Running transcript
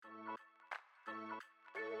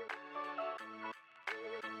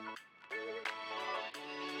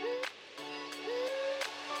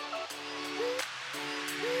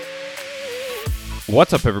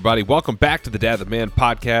What's up, everybody? Welcome back to the Dad the Man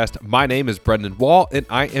podcast. My name is Brendan Wall, and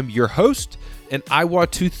I am your host, and I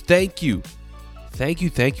want to thank you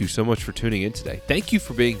so much for tuning in today. Thank you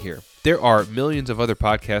for being here. There are millions of other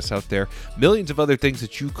podcasts out there, millions of other things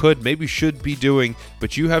that you could, maybe should be doing,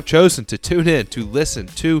 but you have chosen to tune in, to listen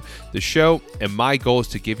to the show, and my goal is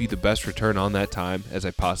to give you the best return on that time as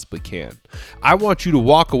I possibly can. I want you to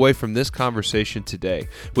walk away from this conversation today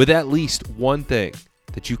with at least one thing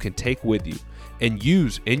that you can take with you and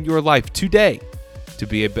use in your life today to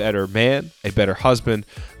be a better man, a better husband,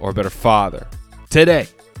 or a better father today.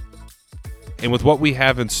 And with what we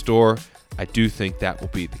have in store, I do think that will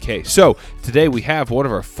be the case. So today we have one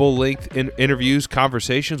of our full-length interviews,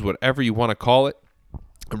 conversations, whatever you want to call it.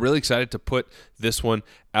 I'm really excited to put this one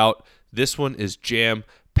out. This one is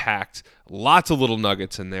jam-packed, lots of little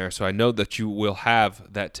nuggets in there, so I know that you will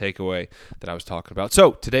have that takeaway that I was talking about.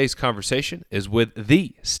 So today's conversation is with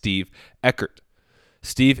the Steve ECKERT.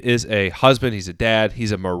 Steve is a husband, he's a dad,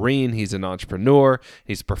 he's a Marine, he's an entrepreneur,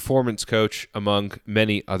 he's a performance coach, among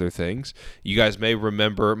many other things. You guys may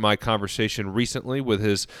remember my conversation recently with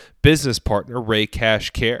his business partner, Ray Cash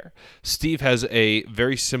Care. Steve has a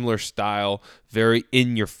very similar style, very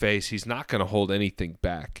in your face. He's not going to hold anything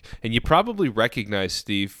back. And you probably recognize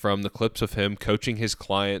Steve from the clips of him coaching his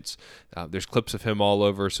clients. There's clips of him all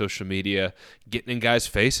over social media, getting in guys'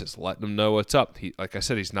 faces, letting them know what's up. Like I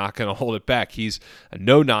said, he's not going to hold it back. He's a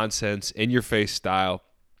no-nonsense, in-your-face style.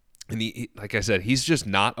 And like I said, he's just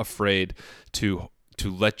not afraid to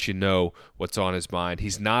let you know what's on his mind.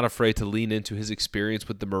 He's not afraid to lean into his experience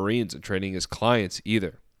with the Marines and training his clients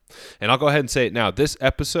either. And I'll go ahead and say it now. This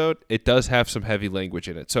episode, it does have some heavy language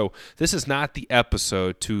in it. So this is not the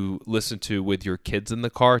episode to listen to with your kids in the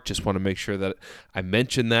car. Just want to make sure that I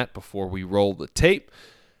mention that before we roll the tape.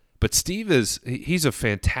 But Steve he's a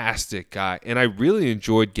fantastic guy, and I really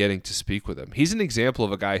enjoyed getting to speak with him. He's an example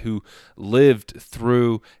of a guy who lived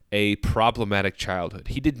through a problematic childhood.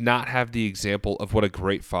 He did not have the example of what a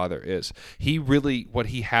great father is. What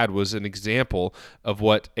he had was an example of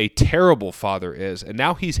what a terrible father is, and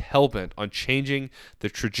now he's hellbent on changing the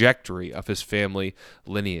trajectory of his family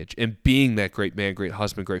lineage and being that great man, great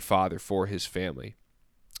husband, great father for his family.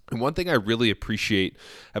 And one thing I really appreciate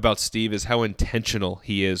about Steve is how intentional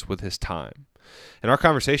he is with his time. In our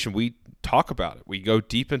conversation, we talk about it. We go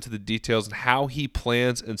deep into the details and how he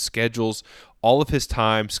plans and schedules all of his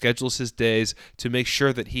time, schedules his days to make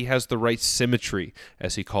sure that he has the right symmetry,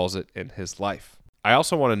 as he calls it, in his life. I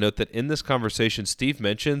also want to note that in this conversation, Steve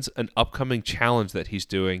mentions an upcoming challenge that he's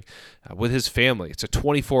doing with his family. It's a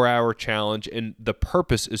 24-hour challenge, and the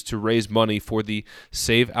purpose is to raise money for the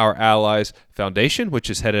Save Our Allies Foundation,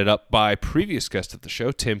 which is headed up by previous guest of the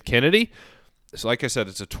show, Tim Kennedy. So like I said,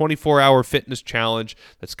 it's a 24-hour fitness challenge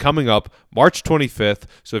that's coming up March 25th.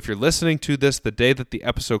 So if you're listening to this the day that the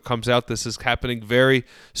episode comes out, this is happening very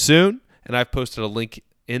soon, and I've posted a link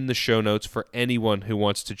in the show notes for anyone who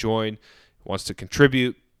wants to join, wants to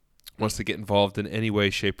contribute, wants to get involved in any way,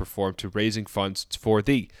 shape, or form to raising funds for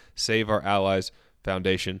the Save Our Allies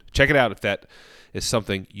Foundation. Check it out if that is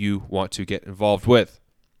something you want to get involved with.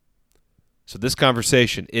 So this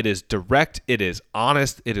conversation, it is direct, it is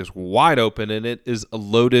honest, it is wide open, and it is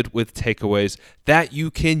loaded with takeaways that you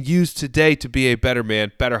can use today to be a better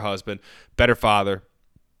man, better husband, better father.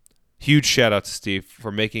 Huge shout out to Steve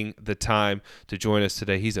for making the time to join us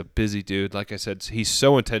today. He's a busy dude. Like I said, he's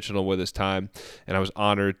so intentional with his time, and I was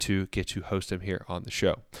honored to get to host him here on the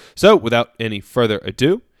show. So without any further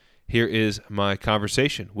ado, here is my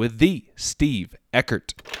conversation with the Steve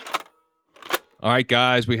ECKERT. All right,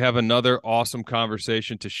 guys, we have another awesome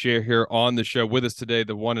conversation to share here on the show. With us today,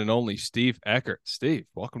 the one and only Steve ECKERT. Steve,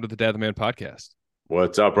 welcome to the Dad the Man podcast.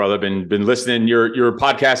 What's up, brother? Been listening. Your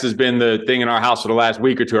podcast has been the thing in our house for the last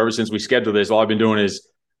week or two. Ever since we scheduled this, all I've been doing is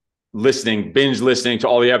binge listening to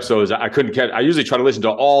all the episodes. I usually try to listen to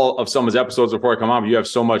all of someone's episodes before I come on, but you have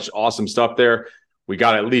so much awesome stuff there. We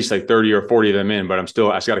got at least like 30 or 40 of them in, but I just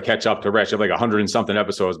got to catch up to Rex. I have like 100 and something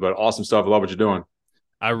episodes, but awesome stuff. I love what you're doing.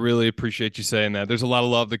 I really appreciate you saying that. There's a lot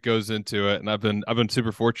of love that goes into it, and I've been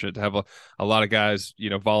super fortunate to have a lot of guys,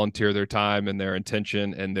 volunteer their time and their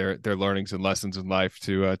intention and their learnings and lessons in life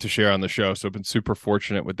to share on the show. So I've been super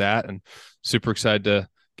fortunate with that, and super excited to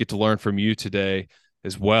get to learn from you today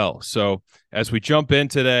as well. So as we jump in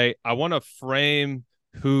today, I want to frame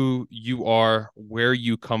who you are, where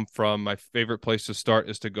you come from. My favorite place to start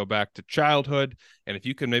is to go back to childhood. And if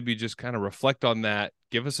you can maybe just kind of reflect on that,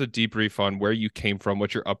 give us a debrief on where you came from,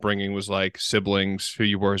 what your upbringing was like, siblings, who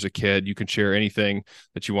you were as a kid. You can share anything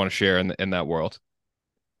that you want to share in that world.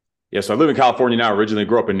 Yeah, so I live in California now. Originally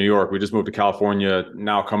grew up in New York. We just moved to California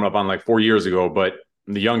now coming up on like 4 years ago. But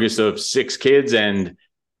I'm the youngest of 6 kids. And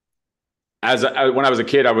when I was a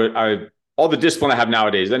kid, all the discipline I have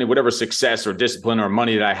nowadays, whatever success or discipline or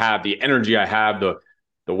money that I have, the energy I have,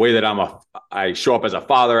 the way that I show up as a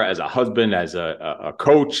father, as a husband, as a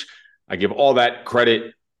coach, I give all that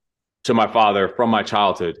credit to my father from my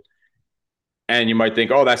childhood. And you might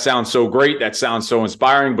think, oh, that sounds so great. That sounds so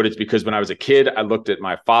inspiring. But it's because when I was a kid, I looked at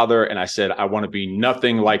my father and I said, I want to be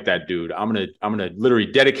nothing like that dude. I'm going to literally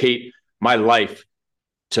dedicate my life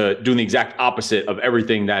to doing the exact opposite of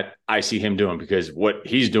everything that I see him doing, because what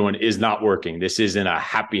he's doing is not working. This isn't a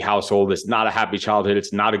happy household. It's not a happy childhood.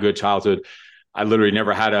 It's not a good childhood. I literally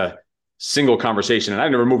never had a single conversation. And I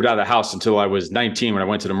never moved out of the house until I was 19 when I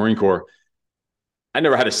went to the Marine Corps. I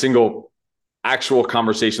never had a single actual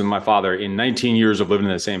conversation with my father in 19 years of living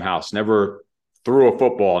in the same house. Never threw a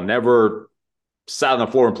football, never sat on the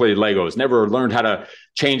floor and played Legos, never learned how to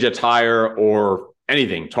change a tire or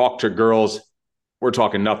anything, talk to girls. We're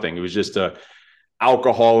talking nothing. It was just a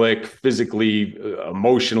alcoholic, physically,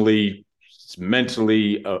 emotionally,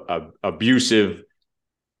 mentally abusive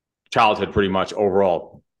childhood, pretty much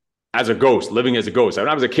overall. As a ghost, living as a ghost. When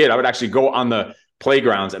I was a kid, I would actually go on the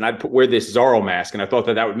playgrounds and I'd wear this Zorro mask, and I thought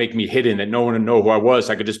that would make me hidden, that no one would know who I was.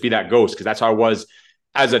 So I could just be that ghost, because that's how I was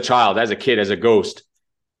as a child, as a kid, as a ghost.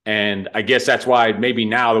 And I guess that's why maybe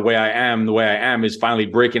now the way I am is finally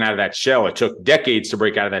breaking out of that shell. It took decades to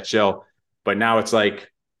break out of that shell, but now it's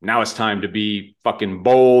time to be fucking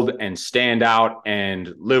bold and stand out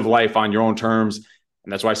and live life on your own terms.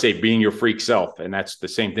 And that's why I say being your freak self. And that's the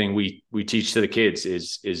same thing we teach to the kids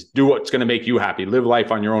is do what's going to make you happy. Live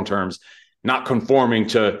life on your own terms, not conforming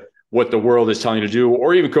to what the world is telling you to do,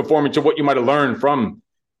 or even conforming to what you might have learned from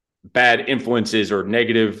bad influences or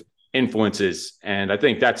negative influences. And I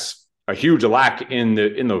think that's a huge lack in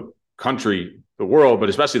the country, the world, but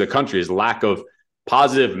especially the country, is lack of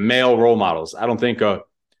positive male role models. I don't think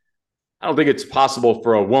it's possible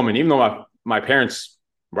for a woman, even though my parents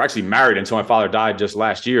were actually married until my father died just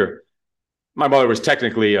last year. My mother was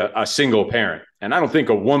technically a single parent. And I don't think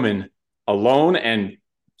a woman alone, and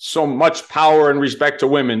so much power and respect to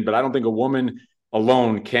women, but I don't think a woman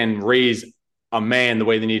alone can raise a man the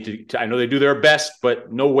way they need to. I know they do their best,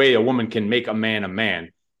 but no way a woman can make a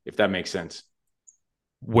man, if that makes sense.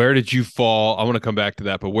 Where did you fall? I want to come back to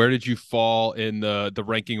that, but where did you fall in the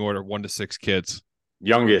ranking order, 1 to 6 kids?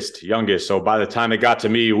 Youngest. So by the time it got to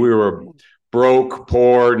me, we were broke,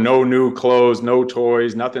 poor, no new clothes, no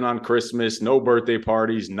toys, nothing on Christmas, no birthday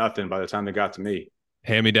parties, nothing by the time they got to me.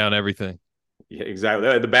 Hand me down everything. Yeah,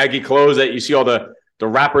 exactly. The baggy clothes that you see all the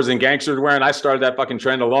rappers and gangsters wearing, I started that fucking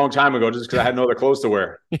trend a long time ago just because I had no other clothes to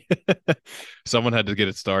wear. Someone had to get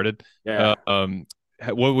it started. Yeah.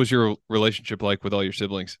 What was your relationship like with all your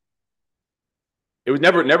siblings? It was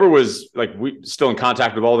never was like, we still in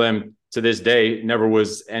contact with all of them to this day. Never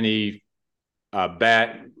was any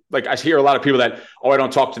bad. Like, I hear a lot of people that, I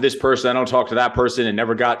don't talk to this person, I don't talk to that person, and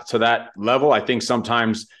never got to that level. I think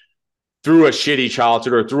sometimes through a shitty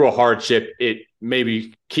childhood or through a hardship, it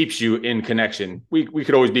maybe keeps you in connection. We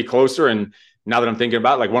could always be closer. And now that I'm thinking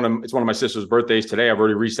about, it's one of my sister's birthdays today. I've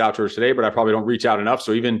already reached out to her today, but I probably don't reach out enough.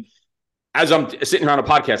 So even as I'm sitting here on a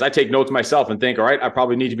podcast, I take notes myself and think, all right, I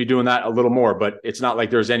probably need to be doing that a little more. But it's not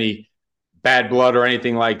like there's any bad blood or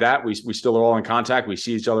anything like that. We still are all in contact. We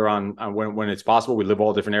see each other on when it's possible. We live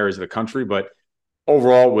all different areas of the country, but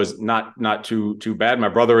overall was not too bad. My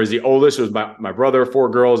brother is the oldest. It was my brother, 4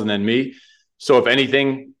 girls, and then me. So if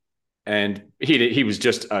anything, and he was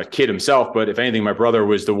just a kid himself, but if anything, my brother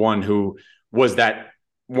was the one who was that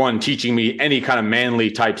one teaching me any kind of manly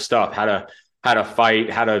type stuff, how to fight,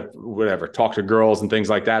 how to whatever, talk to girls and things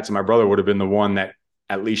like that. So my brother would have been the one that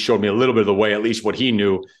at least showed me a little bit of the way, at least what he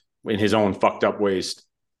knew in his own fucked up ways.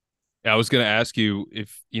 I was going to ask you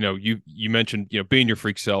if, you mentioned, being your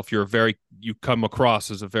freak self, you come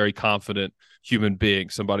across as a very confident human being,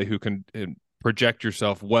 somebody who can project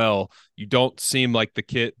yourself well. You don't seem like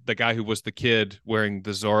the guy who was the kid wearing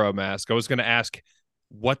the Zorro mask. I was going to ask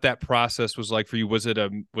what that process was like for you. Was it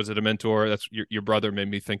a mentor? That's your brother made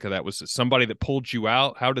me think of that. Was it somebody that pulled you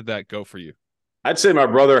out? How did that go for you? I'd say my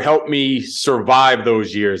brother helped me survive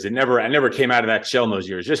those years. I never came out of that shell in those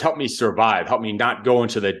years. Just helped me survive, helped me not go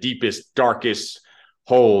into the deepest, darkest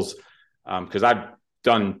holes. Because I've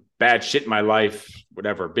done bad shit in my life,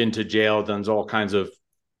 whatever, been to jail, done all kinds of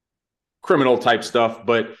criminal type stuff.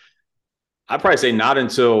 But I'd probably say not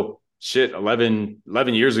until 11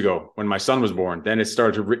 years ago when my son was born. Then it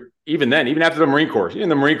started to, even after the Marine Corps. In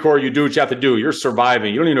the Marine Corps, you do what you have to do. You're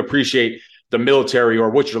surviving. You don't even appreciate the military or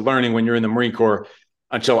what you're learning when you're in the Marine Corps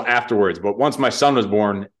until afterwards. But once my son was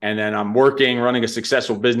born, and then I'm working, running a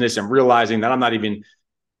successful business, and realizing that I'm not even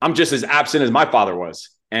I'm just as absent as my father was.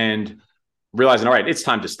 And realizing, all right, it's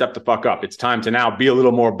time to step the fuck up. It's time to now be a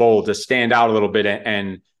little more bold, to stand out a little bit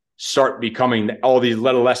and start becoming all these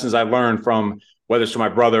little lessons I learned from, whether it's from my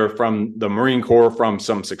brother, from the Marine Corps, from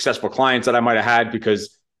some successful clients that I might have had,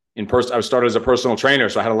 because I was started as a personal trainer.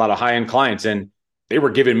 So I had a lot of high-end clients, and they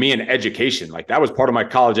were giving me an education. Like, that was part of my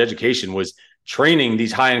college education, was training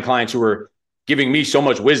these high-end clients who were giving me so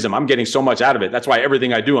much wisdom. I'm getting so much out of it. That's why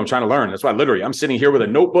everything I do, I'm trying to learn. That's why literally I'm sitting here with a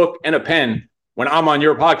notebook and a pen when I'm on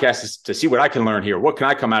your podcast to see what I can learn here. What can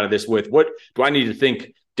I come out of this with? What do I need to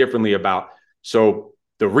think differently about? So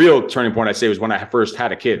the real turning point, I'd say, was when I first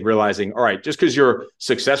had a kid, realizing, all right, just because you're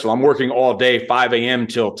successful, I'm working all day, 5 a.m.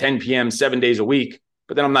 till 10 p.m., 7 days a week,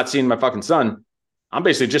 but then I'm not seeing my fucking son. I'm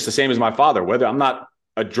basically just the same as my father, whether I'm not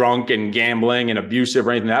a drunk and gambling and abusive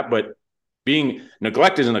or anything like that, but being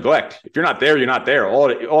neglect is a neglect. If you're not there, you're not there. All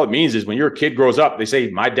it means is when your kid grows up, they say,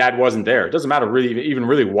 my dad wasn't there. It doesn't matter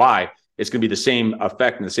really why. It's going to be the same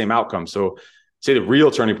effect and the same outcome. So say the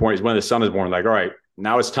real turning point is when the son is born. Like, all right,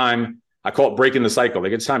 now it's time. I call it breaking the cycle.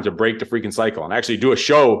 Like, it's time to break the freaking cycle and actually do a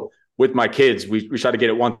show with my kids. We try to get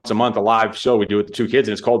it once a month, a live show we do with the two kids,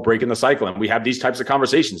 and it's called Breaking the Cycle. And we have these types of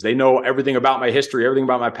conversations. They know everything about my history, everything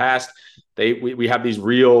about my past. We have these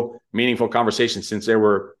real meaningful conversations since they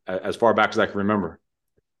were as far back as I can remember.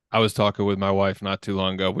 I was talking with my wife not too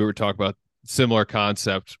long ago. We were talking about similar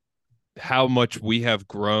concepts, how much we have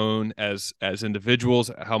grown as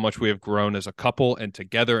individuals, how much we have grown as a couple and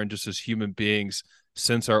together and just as human beings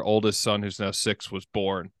since our oldest son, who's now 6, was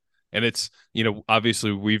born. And it's,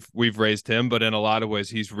 obviously we've raised him, but in a lot of ways,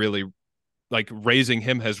 he's really, like, raising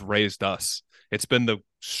him has raised us. It's been the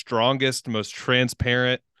strongest, most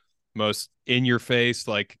transparent, most in your face,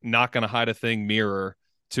 like, not going to hide a thing mirror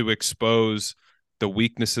to expose the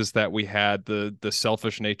weaknesses that we had, the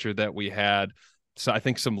selfish nature that we had. So I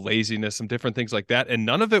think some laziness, some different things like that. And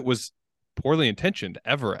none of it was poorly intentioned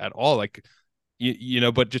ever at all. Like,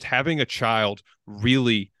 but just having a child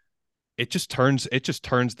really, it just turns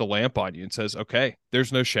the lamp on you and says, okay,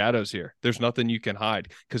 there's no shadows here. There's nothing you can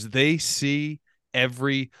hide, because they see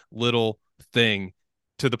every little thing,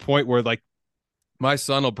 to the point where, like, my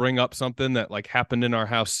son will bring up something that, like, happened in our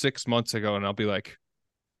house 6 months ago, and I'll be like,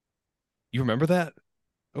 you remember that?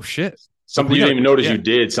 Oh shit. Something you didn't even notice you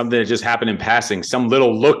did, something that just happened in passing, some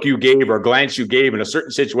little look you gave or glance you gave in a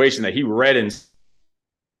certain situation that he read and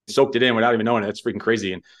soaked it in without even knowing it. That's freaking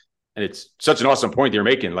crazy. And it's such an awesome point that you're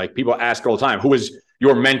making. Like, people ask all the time, who is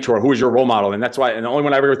your mentor? Who is your role model? And that's why, and the only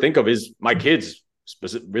one I ever think of is my kids,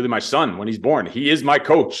 really my son when he's born. He is my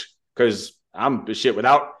coach, because I'm shit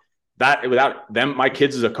without them, my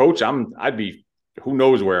kids as a coach, I'd be who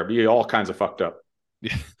knows where. I'd be all kinds of fucked up.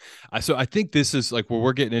 Yeah. So I think this is, like, what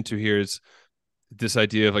we're getting into here is this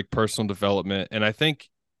idea of, like, personal development. And I think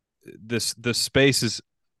this space is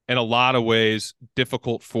in a lot of ways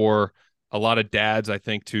difficult for a lot of dads, I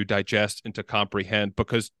think, to digest and to comprehend,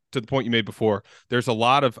 because, to the point you made before, there's a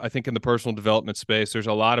lot of, I think, in the personal development space, there's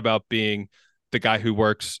a lot about being the guy who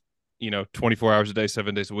works, 24 hours a day,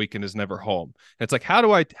 7 days a week, and is never home. And it's like, how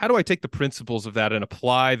do I take the principles of that and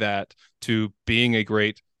apply that to being a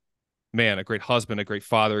great man, a great husband, a great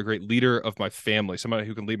father, a great leader of my family, somebody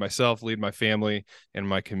who can lead myself, lead my family and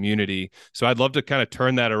my community. So I'd love to kind of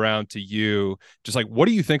turn that around to you. Just, like, what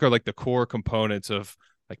do you think are, like, the core components of,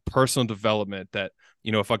 like, personal development that,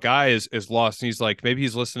 if a guy is lost and he's like, maybe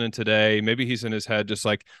he's listening today, maybe he's in his head, just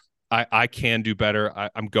like, I can do better.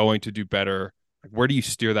 I'm going to do better. Like, where do you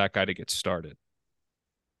steer that guy to get started?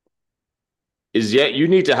 You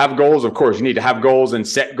need to have goals. Of course, you need to have goals and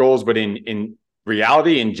set goals, but in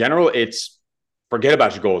reality, in general, it's forget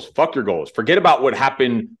about your goals. Fuck your goals. Forget about what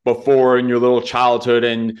happened before in your little childhood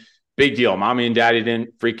and big deal. Mommy and daddy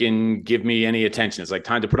didn't freaking give me any attention. It's like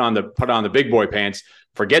time to put on the big boy pants.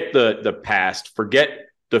 Forget the past. Forget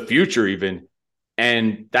the future even.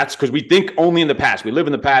 And that's because we think only in the past. We live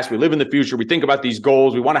in the past. We live in the future. We think about these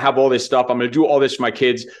goals. We want to have all this stuff. I'm going to do all this for my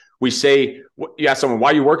kids. We say, you ask someone,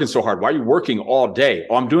 why are you working so hard? Why are you working all day?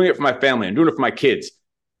 Oh, I'm doing it for my family. I'm doing it for my kids.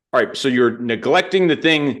 All right. So you're neglecting the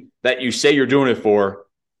thing that you say you're doing it for.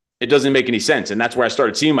 It doesn't make any sense. And that's where I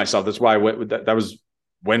started seeing myself. That's why that was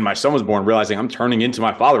when my son was born, realizing I'm turning into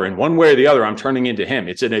my father. In one way or the other, I'm turning into him.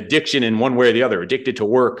 It's an addiction in one way or the other, addicted to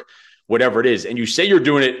work, whatever it is. And you say you're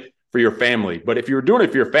doing it for your family. But if you're doing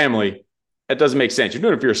it for your family, that doesn't make sense. You're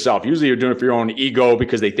doing it for yourself. Usually you're doing it for your own ego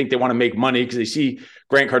because they think they want to make money because they see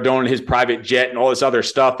Grant Cardone and his private jet and all this other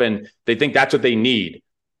stuff, and they think that's what they need.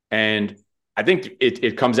 And I think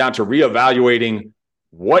it comes down to reevaluating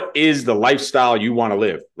what is the lifestyle you want to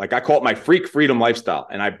live. Like I call it my freak freedom lifestyle.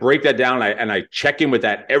 And I break that down and I check in with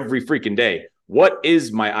that every freaking day. what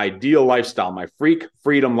is my ideal lifestyle, my freak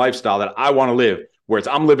freedom lifestyle that I want to live, where it's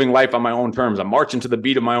I'm living life on my own terms. I'm marching to the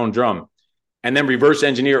beat of my own drum, and then reverse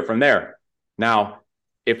engineer it from there. Now,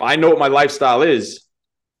 if I know what my lifestyle is,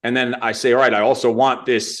 and then I say, all right, I also want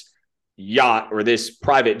this yacht or this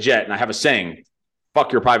private jet, and I have a saying,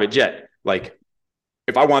 fuck your private jet. Like,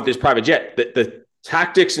 if I want this private jet, the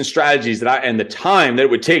tactics and strategies and the time that it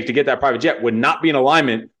would take to get that private jet would not be in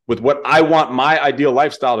alignment with what I want my ideal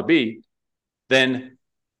lifestyle to be, then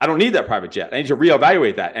I don't need that private jet. I need to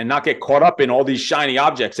reevaluate that and not get caught up in all these shiny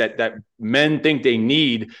objects that men think they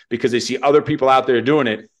need because they see other people out there doing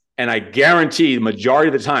it. And I guarantee the majority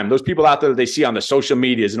of the time, those people out there that they see on the social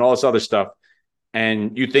medias and all this other stuff,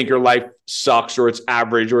 and you think your life sucks or it's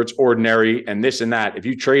average or it's ordinary and this and that, if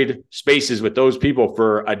you trade spaces with those people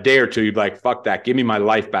for a day or two, you'd be like, fuck that. Give me my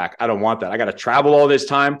life back. I don't want that. I got to travel all this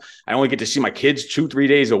time. I only get to see my kids 2-3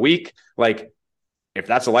 days a week. Like, if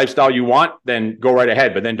that's a lifestyle you want, then go right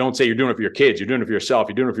ahead. But then don't say you're doing it for your kids. You're doing it for yourself.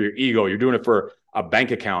 You're doing it for your ego. You're doing it for a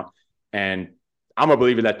bank account. And I'm a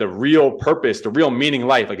believer that the real purpose, the real meaning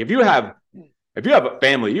life, like if you have a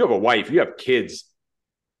family, you have a wife, you have kids,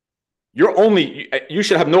 you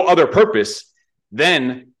should have no other purpose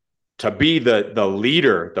than to be the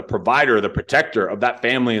leader, the provider, the protector of that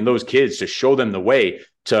family and those kids, to show them the way,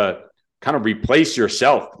 to kind of replace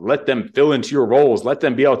yourself, let them fill into your roles, let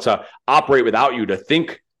them be able to operate without you, to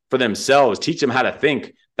think for themselves, teach them how to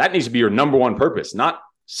think. That needs to be your number one purpose, not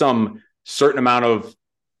some certain amount of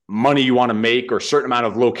money you want to make or certain amount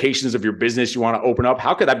of locations of your business you want to open up.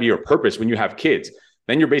 How could that be your purpose when you have kids?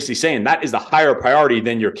 Then you're basically saying that is the higher priority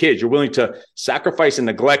than your kids. You're willing to sacrifice and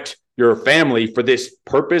neglect your family for this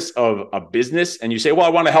purpose of a business. And you say, well, I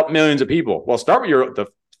want to help millions of people. Well, start with the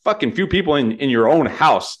fucking few people in your own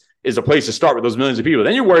house is a place to start with those millions of people.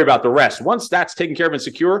 Then you worry about the rest. Once that's taken care of and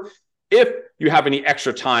secure, if you have any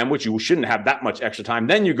extra time, which you shouldn't have that much extra time,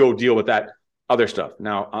 then you go deal with that other stuff.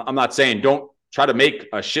 Now, I'm not saying don't try to make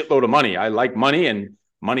a shitload of money. I like money, and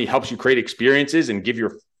money helps you create experiences and give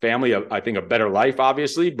your family, I think, a better life,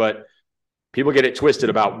 obviously. But people get it twisted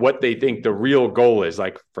about what they think the real goal is.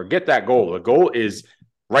 Like, forget that goal. The goal is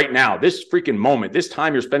right now, this freaking moment, this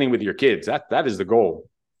time you're spending with your kids. That is the goal.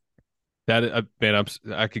 That, man,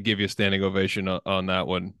 I could give you a standing ovation on that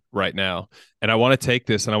one right now. And I want to take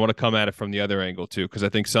this and I want to come at it from the other angle too, because I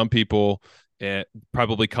think some people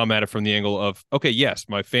probably come at it from the angle of, okay, yes,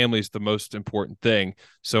 my family is the most important thing,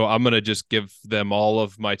 so I'm going to just give them all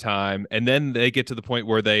of my time. And then they get to the point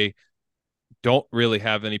where they don't really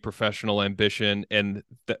have any professional ambition and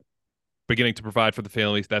beginning to provide for the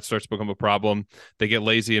families, that starts to become a problem. They get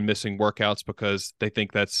lazy and missing workouts because they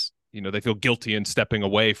think that's, they feel guilty in stepping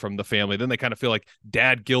away from the family. Then they kind of feel like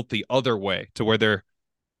dad guilt the other way, to where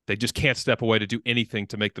they just can't step away to do anything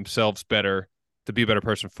to make themselves better, to be a better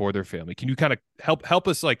person for their family. Can you kind of help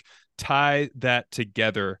us like tie that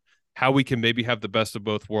together, how we can maybe have the best of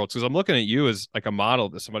both worlds? Because I'm looking at you as like a model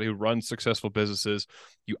of this, somebody who runs successful businesses.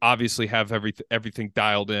 You obviously have everything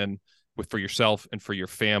dialed in for yourself and for your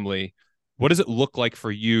family. What does it look like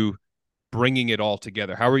for you bringing it all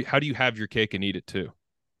together? How do you have your cake and eat it too?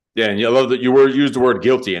 Yeah, and I love that you used the word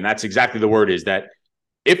guilty, and that's exactly the word, is that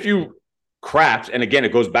if you craft, and again,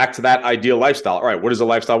 it goes back to that ideal lifestyle. All right, what is the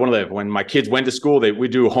lifestyle I want to live? When my kids went to school, we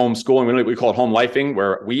do homeschooling. We call it home lifing,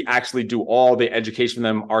 where we actually do all the education for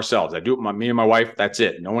them ourselves. I do it with me and my wife. That's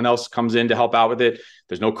it. No one else comes in to help out with it.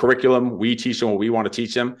 There's no curriculum. We teach them what we want to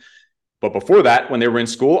teach them. But before that, when they were in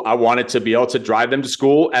school, I wanted to be able to drive them to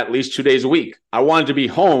school at least 2 days a week. I wanted to be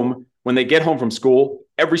home when they get home from school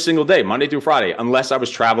every single day, Monday through Friday, unless I was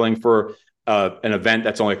traveling for an event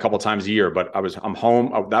that's only a couple times a year. But I'm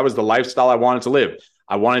home. That was the lifestyle I wanted to live.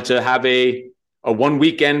 I wanted to have a 1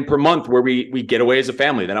 weekend per month where we get away as a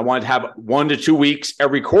family. Then I wanted to have 1 to 2 weeks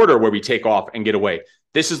every quarter where we take off and get away.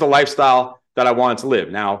 This is the lifestyle that I wanted to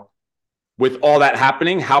live. Now, with all that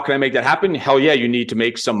happening, how can I make that happen? Hell yeah, you need to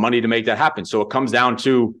make some money to make that happen. So it comes down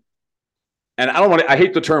to, and I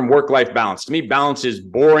hate the term work-life balance. To me, balance is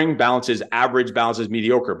boring, balance is average, balance is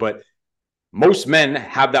mediocre. But most men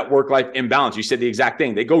have that work-life imbalance. You said the exact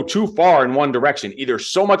thing. They go too far in one direction, either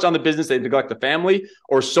so much on the business they neglect the family,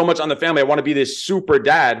 or so much on the family, I want to be this super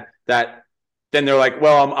dad, that then they're like,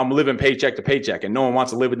 well, I'm living paycheck to paycheck, and no one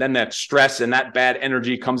wants to live. And then that stress and that bad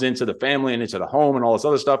energy comes into the family and into the home and all this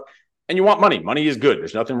other stuff. And you want money. Money is good.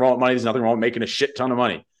 There's nothing wrong with money. There's nothing wrong with making a shit ton of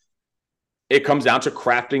money. It comes down to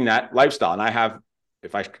crafting that lifestyle. And I have,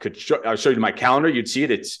 if I could I'll show you my calendar, you'd see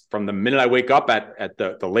it. It's from the minute I wake up at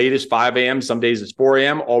the latest 5 a.m. Some days it's 4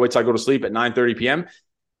 a.m. all the way till I go to sleep at 9:30 p.m.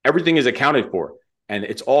 Everything is accounted for, and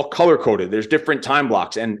it's all color coded. There's different time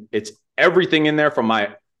blocks, and it's everything in there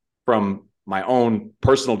from my own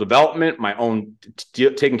personal development, my own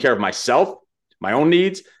taking care of myself, my own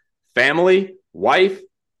needs, family, wife,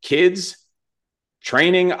 kids,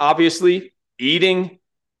 training, obviously, eating,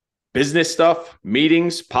 business stuff,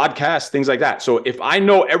 meetings, podcasts, things like that. So if I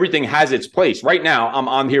know everything has its place, right now I'm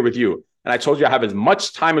on here with you. And I told you I have as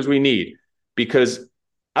much time as we need because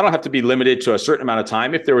I don't have to be limited to a certain amount of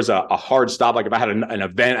time. If there was a hard stop, like if I had an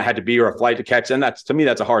event I had to be or a flight to catch, then to me,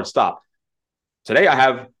 that's a hard stop. Today I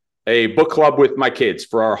have a book club with my kids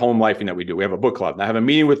for our home lifing that we do. We have a book club. And I have a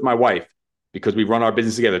meeting with my wife because we run our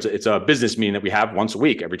business together. It's a business meeting that we have once a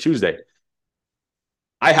week, every Tuesday.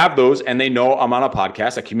 I have those and they know I'm on a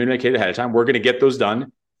podcast. I communicate ahead of time. We're going to get those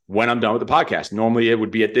done when I'm done with the podcast. Normally it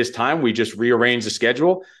would be at this time. We just rearrange the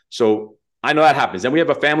schedule. So I know that happens. Then we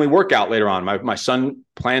have a family workout later on. My son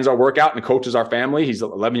plans our workout and coaches our family. He's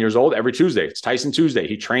 11 years old every Tuesday. It's Tyson Tuesday.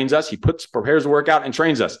 He trains us. He prepares the workout and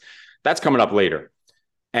trains us. That's coming up later.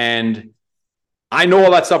 And I know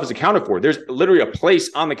all that stuff is accounted for. There's literally a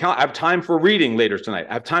place on the calendar. I have time for reading later tonight.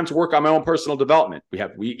 I have time to work on my own personal development.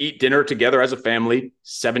 We eat dinner together as a family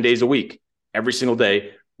 7 days a week, every single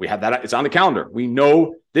day. We have that. It's on the calendar. We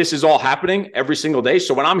know this is all happening every single day.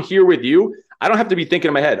 So when I'm here with you, I don't have to be thinking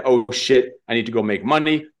in my head, oh shit, I need to go make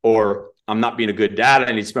money, or I'm not being a good dad.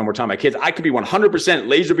 I need to spend more time with my kids. I could be 100%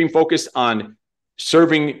 laser beam focused on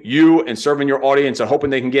serving you and serving your audience and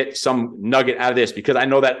hoping they can get some nugget out of this because I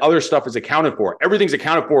know that other stuff is accounted for. Everything's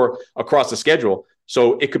accounted for across the schedule.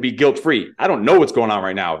 So it could be guilt-free. I don't know what's going on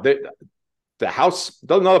right now. The house,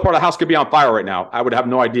 another part of the house could be on fire right now. I would have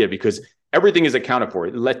no idea because everything is accounted for.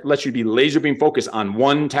 It lets you be laser beam focused on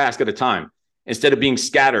one task at a time instead of being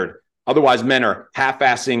scattered. Otherwise, men are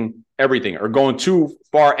half-assing everything or going too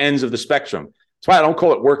far ends of the spectrum. That's why I don't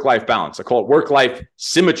call it work-life balance. I call it work-life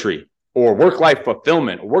symmetry, or work-life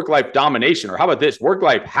fulfillment, or work-life domination, or how about this,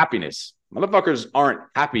 work-life happiness. Motherfuckers aren't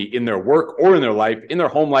happy in their work or in their life, in their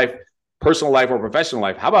home life, personal life, or professional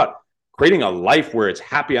life. How about creating a life where it's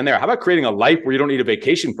happy on there? How about creating a life where you don't need a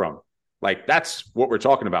vacation from? Like, that's what we're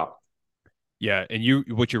talking about. Yeah, and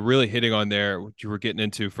what you're really hitting on there, what you were getting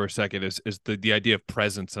into for a second, is the idea of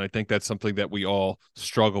presence, and I think that's something that we all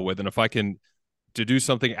struggle with. And if I can deduce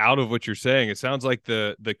something out of what you're saying, it sounds like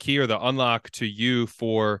the key or the unlock to you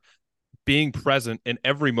for being present in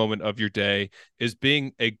every moment of your day is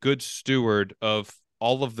being a good steward of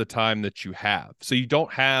all of the time that you have. So you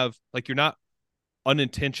don't have, like, you're not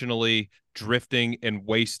unintentionally drifting and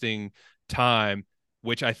wasting time,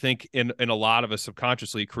 which I think in a lot of us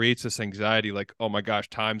subconsciously creates this anxiety, like, oh my gosh,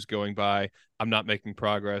 time's going by. I'm not making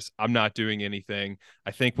progress. I'm not doing anything.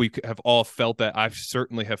 I think we have all felt that. I've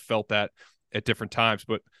certainly have felt that at different times,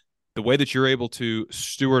 but the way that you're able to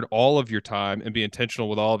steward all of your time and be intentional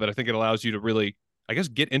with all of it, I think it allows you to really, I guess,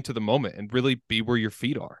 get into the moment and really be where your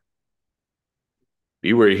feet are.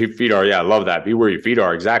 Be where your feet are. Yeah, I love that. Be where your feet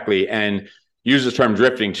are. Exactly. And use the term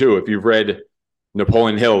drifting too. If you've read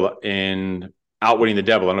Napoleon Hill in Outwitting the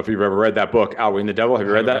Devil, I don't know if you've ever read that book, Outwitting the Devil. Have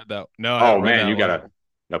you read that? No. Oh man, you got to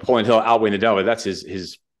Napoleon Hill, Outwitting the Devil. That's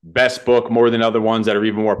his best book, more than other ones that are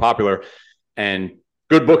even more popular. And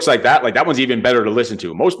good books like that one's even better to listen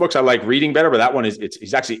to. Most books I like reading better, but that one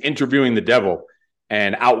he's actually interviewing the devil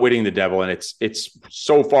and outwitting the devil. And it's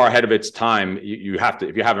so far ahead of its time. You have to,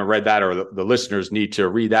 if you haven't read that, or the listeners need to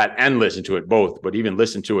read that and listen to it both, but even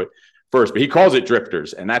listen to it first. But he calls it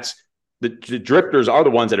drifters. And that's the drifters are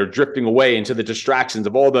the ones that are drifting away into the distractions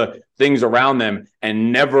of all the things around them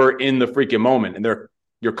and never in the freaking moment. And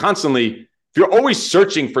you're constantly, if you're always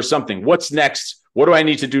searching for something, what's next? What do I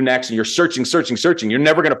need to do next? And you're searching. You're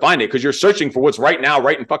never going to find it because you're searching for what's right now,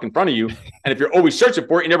 right in fucking front of you. And if you're always searching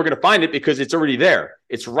for it, you're never going to find it because it's already there.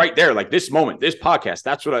 It's right there. Like this moment, this podcast,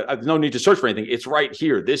 that's what I have no need to search for anything. It's right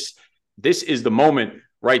here. This is the moment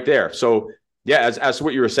right there. So yeah, as to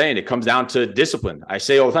what you were saying, it comes down to discipline. I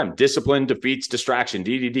say all the time, discipline defeats distraction,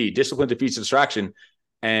 DDD, discipline defeats distraction.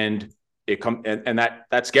 And that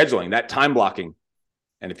scheduling, that time blocking.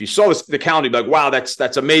 And if you saw the calendar, you'd be like, wow,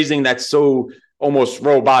 that's amazing. That's so almost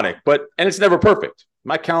robotic, and it's never perfect.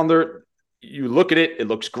 My calendar, you look at it, it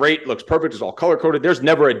looks great, it looks perfect, it's all color coded. There's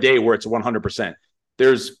never a day where it's 100%.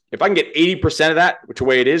 If I can get 80% of that, which the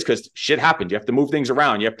way it is, because shit happens, you have to move things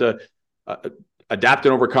around, you have to adapt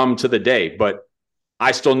and overcome to the day. But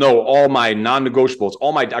I still know all my non-negotiables,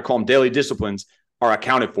 I call them daily disciplines, are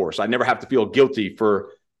accounted for. So I never have to feel guilty for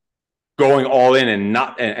going all in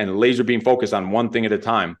and laser beam focused on one thing at a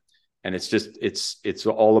time. And it's just, it's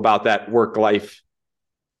all about that work-life,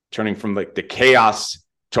 turning from like the chaos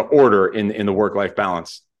to order in the work-life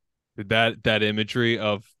balance. That imagery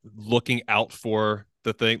of looking out for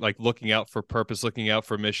the thing, like looking out for purpose, looking out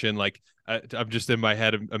for mission. Like I'm just in my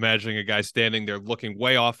head imagining a guy standing there looking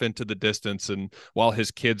way off into the distance, and while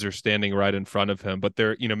his kids are standing right in front of him, but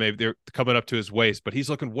they're, maybe they're coming up to his waist, but he's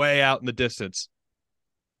looking way out in the distance.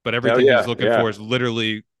 But Hell everything yeah, he's looking yeah. for is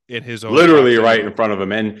literally in his own Literally proximity. right in front of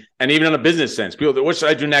him. And even in a business sense, people, what should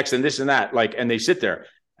I do next? And this and that, like, and they sit there.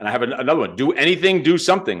 And I have another one. Do anything, do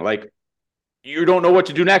something. Like, you don't know what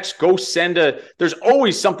to do next. Go send there's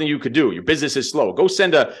always something you could do. Your business is slow. Go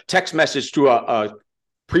send a text message to a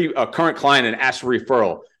current client and ask for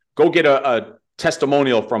referral. Go get a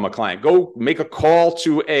testimonial from a client. Go make a call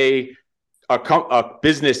to a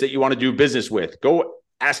business that you want to do business with. Go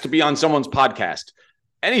ask to be on someone's podcast.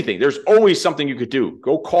 Anything. There's always something you could do.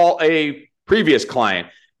 Go call a previous client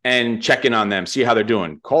and check in on them, see how they're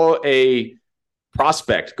doing. Call a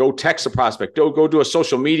prospect, go text a prospect, go do a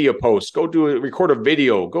social media post, record a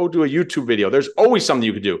video, go do a YouTube video. There's always something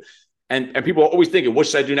you could do. And people are always thinking, what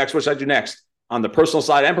should I do next? What should I do next? On the personal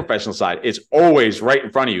side and professional side, it's always right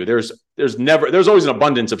in front of you. There's always an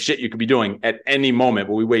abundance of shit you could be doing at any moment,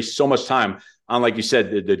 but we waste so much time on, like you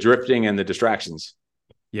said, the drifting and the distractions.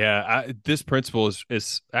 Yeah, this principle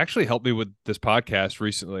is actually helped me with this podcast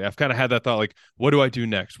recently. I've kind of had that thought, like, what do I do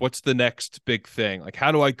next? What's the next big thing? Like,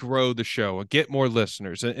 how do I grow the show and get more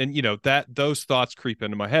listeners? And that those thoughts creep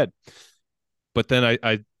into my head. But then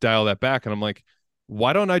I dial that back and I'm like,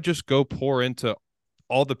 why don't I just go pour into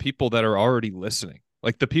all the people that are already listening?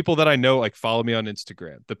 Like the people that I know, like follow me on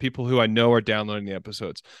Instagram, the people who I know are downloading the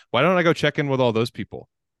episodes. Why don't I go check in with all those people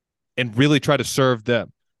and really try to serve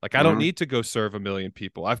them? Like, I don't need to go serve 1 million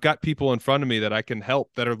people. I've got people in front of me that I can help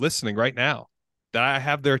that are listening right now, that I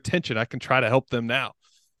have their attention. I can try to help them now.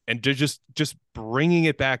 And just bringing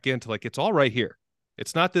it back into, like, it's all right here.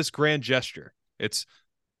 It's not this grand gesture. It's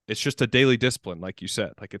just a daily discipline, like you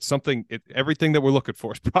said. Like, it's something, everything that we're looking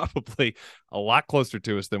for is probably a lot closer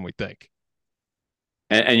to us than we think.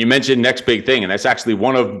 And you mentioned next big thing, and that's actually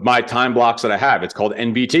one of my time blocks that I have. It's called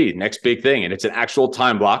NBT, next big thing, and it's an actual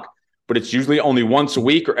time block. But it's usually only once a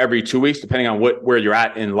week or every 2 weeks, depending on where you're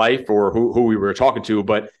at in life or who we were talking to.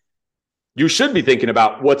 But you should be thinking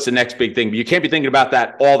about what's the next big thing. But you can't be thinking about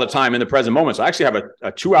that all the time in the present moment. So I actually have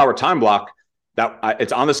a 2-hour time block that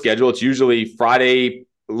it's on the schedule. It's usually Friday,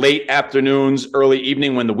 late afternoons, early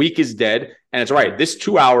evening when the week is dead. And it's all right. This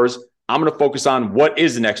 2 hours, I'm going to focus on what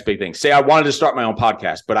is the next big thing. Say I wanted to start my own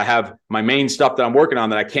podcast, but I have my main stuff that I'm working on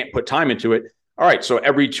that I can't put time into it. All right, so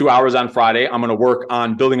every 2 hours on Friday, I'm going to work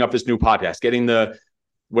on building up this new podcast, getting the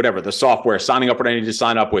software, signing up what I need to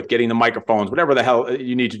sign up with, getting the microphones, whatever the hell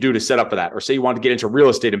you need to do to set up for that. Or say you want to get into real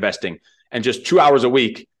estate investing, and just 2 hours a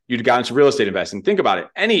week, you'd got into real estate investing. Think about it.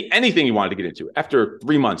 Anything you wanted to get into after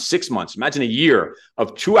 3 months, 6 months, imagine a year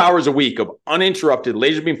of 2 hours a week of uninterrupted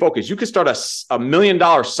laser beam focus. You could start a $1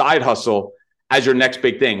 million side hustle as your next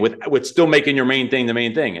big thing with still making your main thing the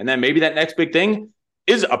main thing. And then maybe that next big thing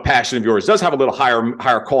is a passion of yours, does have a little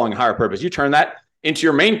higher calling, higher purpose. You turn that into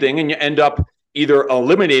your main thing and you end up either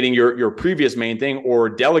eliminating your previous main thing or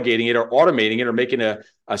delegating it or automating it or making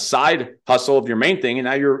a side hustle of your main thing. And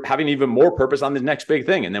now you're having even more purpose on the next big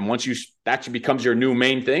thing. And then once that becomes your new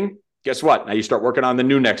main thing, guess what? Now you start working on the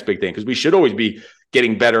new next big thing, because we should always be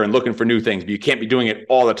getting better and looking for new things, but you can't be doing it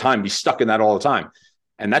all the time, be stuck in that all the time.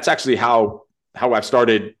 And that's actually how I've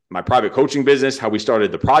started my private coaching business, how we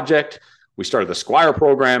started the project. We started the Squire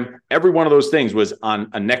program. Every one of those things was on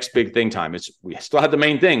a next big thing time. We still had the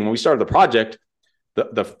main thing. When we started the project,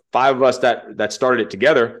 the 5 of us that started it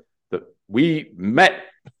together, we met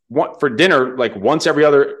for dinner like once every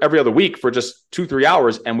other week for just 2-3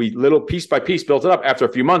 hours. And we little piece by piece built it up. After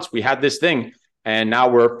a few months, we had this thing. And now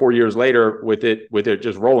we're 4 years later with it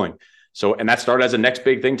just rolling. So, and that started as a next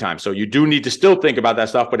big thing time. So you do need to still think about that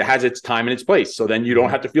stuff, but it has its time and its place. So then you don't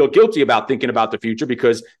have to feel guilty about thinking about the future,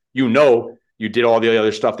 because you did all the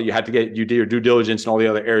other stuff that you had to get. You did your due diligence in all the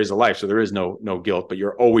other areas of life. So there is no guilt, but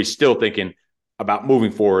you're always still thinking about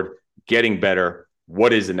moving forward, getting better.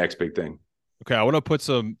 What is the next big thing? Okay. I want to put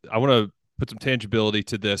some tangibility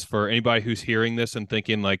to this for anybody who's hearing this and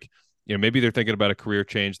thinking, like, maybe they're thinking about a career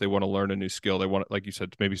change. They want to learn a new skill. They want, like you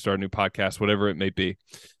said, to maybe start a new podcast, whatever it may be.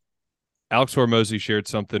 Alex Hormozy shared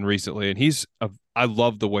something recently, and I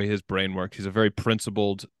love the way his brain works. He's a very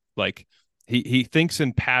principled, like, he thinks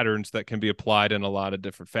in patterns that can be applied in a lot of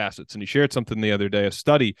different facets. And he shared something the other day, a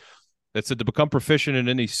study that said to become proficient in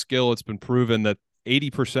any skill, it's been proven that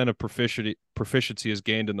 80% of proficiency is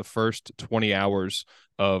gained in the first 20 hours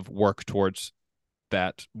of work towards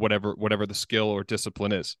that, whatever the skill or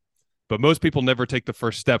discipline is. But most people never take the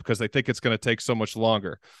first step because they think it's going to take so much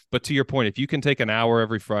longer. But to your point, if you can take an hour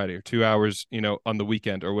every Friday or 2 hours, on the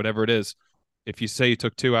weekend or whatever it is, if you say you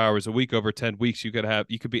took 2 hours a week over 10 weeks, you could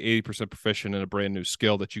be 80% proficient in a brand new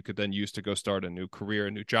skill that you could then use to go start a new career,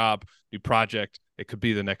 a new job, new project. It could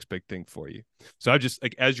be the next big thing for you. So I just,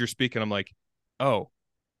 like, as you're speaking, I'm like, oh,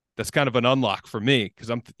 that's kind of an unlock for me.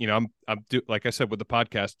 Cause like I said, with the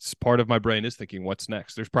podcast, part of my brain is thinking, what's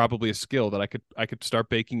next? There's probably a skill that I could start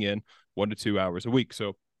baking in 1 to 2 hours a week.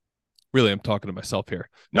 So really, I'm talking to myself here.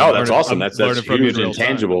 No, that's awesome. That's huge and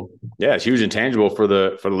tangible. Yeah, it's huge and tangible for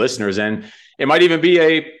the listeners, and it might even be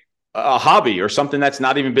a hobby or something that's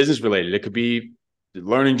not even business related. It could be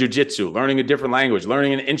learning jujitsu, learning a different language,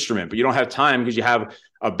 learning an instrument, but you don't have time because you have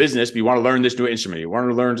a business. But you want to learn this new instrument. You want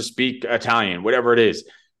to learn to speak Italian, whatever it is.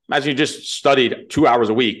 Imagine you just studied 2 hours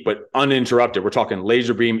a week, but uninterrupted. We're talking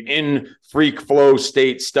laser beam in freak flow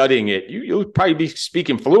state, studying it. You'll probably be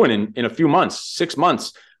speaking fluent in a few months, 6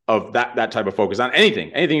 months. Of that type of focus on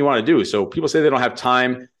anything you want to do. So people say they don't have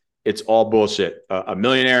time. It's all bullshit. A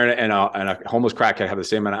millionaire and a homeless crackhead have the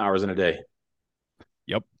same amount of hours in a day.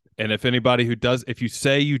 Yep. And if you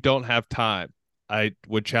say you don't have time, I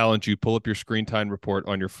would challenge you, pull up your screen time report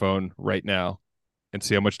on your phone right now and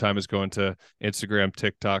see how much time is going to Instagram,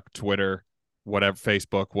 TikTok, Twitter, whatever,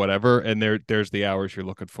 Facebook, whatever. And there's the hours you're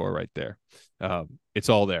looking for right there. It's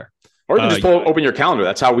all there. Or you can just open your calendar.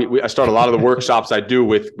 That's how I start a lot of the workshops I do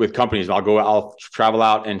with companies. I'll travel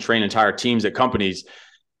out and train entire teams at companies.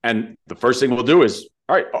 And the first thing we'll do is,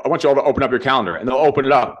 all right, I want you all to open up your calendar, and they'll open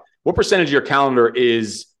it up. What percentage of your calendar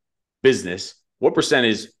is business? What percent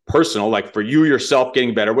is personal? Like for you yourself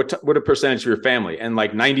getting better, what a percentage for your family? And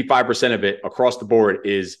like 95% of it across the board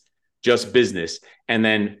is just business. And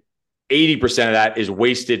then 80% of that is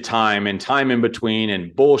wasted time and time in between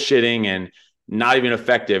and bullshitting and not even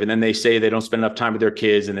effective. And then they say they don't spend enough time with their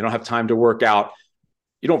kids and they don't have time to work out.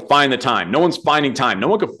 You don't find the time. No one's finding time. No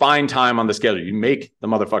one can find time on the schedule. You make the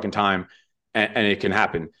motherfucking time and it can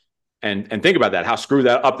happen. And think about that, how screwed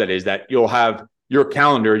up that is, that you'll have your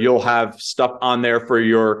calendar, you'll have stuff on there for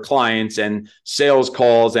your clients and sales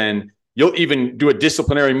calls, and you'll even do a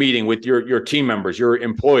disciplinary meeting with your team members, your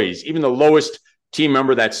employees, even the lowest team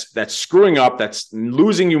member that's screwing up, that's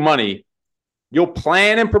losing you money. You'll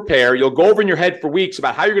plan and prepare. You'll go over in your head for weeks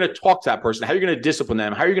about how you're going to talk to that person, how you're going to discipline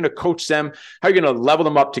them, how you're going to coach them, how you're going to level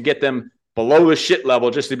them up to get them below the shit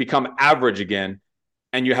level just to become average again.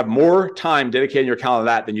 And you have more time dedicating your calendar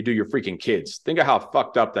to that than you do your freaking kids. Think of how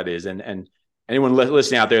fucked up that is. And anyone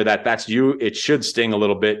listening out there that's you, it should sting a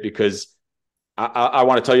little bit, because I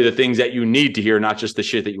want to tell you the things that you need to hear, not just the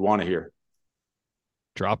shit that you want to hear.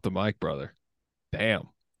 Drop the mic, brother. Damn.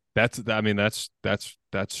 That's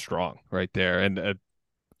strong right there. And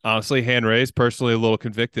honestly, hand raised, personally a little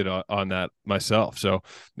convicted on that myself. So,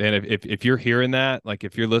 man, if you're hearing that, like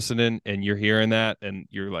if you're listening and you're hearing that and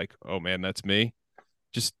you're like, oh man, that's me.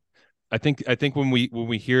 Just, I think when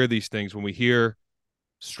we hear these things, when we hear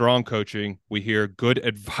strong coaching, we hear good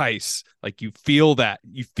advice, like you feel that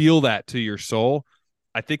to your soul.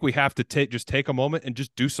 I think we have to take a moment and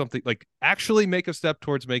just do something, like actually make a step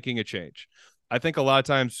towards making a change. I think a lot of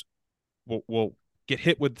times we'll get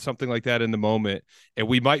hit with something like that in the moment, and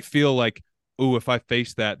we might feel like, ooh, if I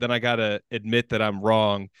face that, then I got to admit that I'm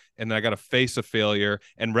wrong, and then I got to face a failure.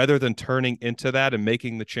 And rather than turning into that and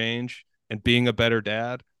making the change and being a better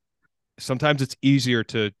dad, sometimes it's easier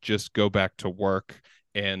to just go back to work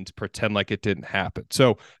and pretend like it didn't happen.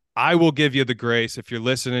 So I will give you the grace. If you're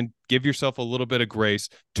listening, give yourself a little bit of grace,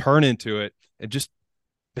 turn into it, and just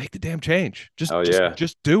make the damn change. Just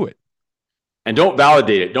do it. And don't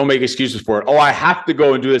validate it. Don't make excuses for it. Oh, I have to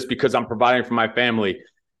go and do this because I'm providing for my family.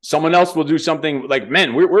 Someone else will do something. Like,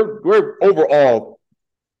 men, we're overall,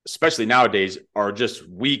 especially nowadays, are just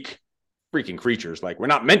weak freaking creatures. Like, we're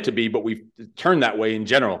not meant to be, but we've turned that way in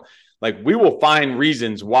general. Like, we will find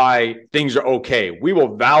reasons why things are okay. We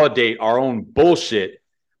will validate our own bullshit,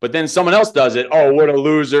 but then someone else does it. Oh, what a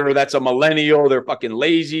loser. That's a millennial. They're fucking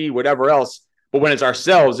lazy, whatever else. But when it's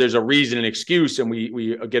ourselves, there's a reason and excuse, and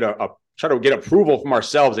we get try to get approval from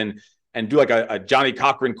ourselves and do like a Johnny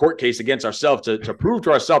Cochran court case against ourselves to prove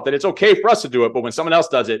to ourselves that it's okay for us to do it. But when someone else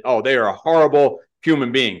does it, oh, they are a horrible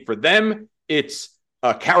human being. For them, it's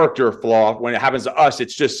a character flaw. When it happens to us,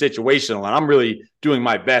 it's just situational. And I'm really doing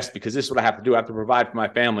my best because this is what I have to do. I have to provide for my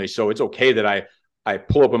family. So it's okay that I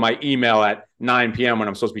pull up in my email at 9 p.m. when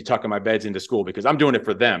I'm supposed to be tucking my beds into school, because I'm doing it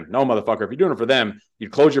for them. No, motherfucker. If you're doing it for them, you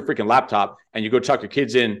close your freaking laptop and you go tuck your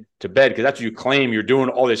kids in to bed, because that's what you claim you're doing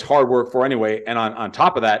all this hard work for anyway. And on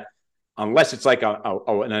top of that, unless it's like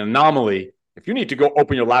an anomaly, if you need to go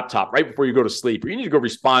open your laptop right before you go to sleep, or you need to go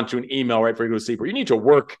respond to an email right before you go to sleep, or you need to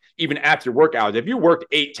work even after work hours. If you worked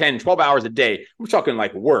 8, 10, 12 hours a day, we're talking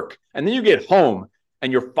like work, and then you get home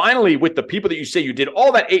and you're finally with the people that you say you did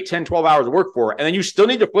all that 8, 10, 12 hours of work for, and then you still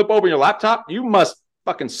need to flip open your laptop, you must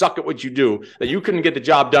fucking suck at what you do, that you couldn't get the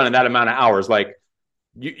job done in that amount of hours. Like,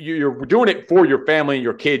 you're doing it for your family and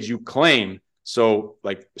your kids, you claim. So,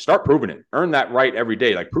 like, start proving it. Earn that right every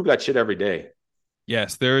day. Like, prove that shit every day.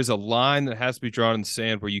 Yes, there is a line that has to be drawn in the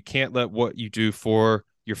sand where you can't let what you do for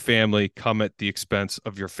your family come at the expense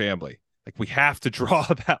of your family. Like, we have to draw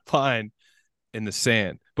that line in the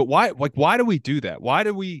sand. But why do we do that? Why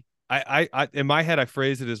do we, I in my head, I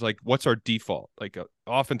phrase it as like, what's our default? Like,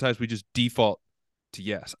 oftentimes we just default to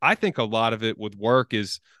yes. I think a lot of it with work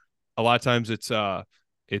is, a lot of times it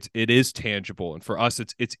is tangible. And for us,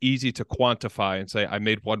 it's easy to quantify and say, I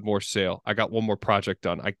made one more sale. I got one more project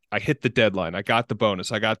done. I hit the deadline. I got the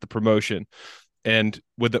bonus. I got the promotion. And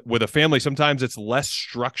with a family, sometimes it's less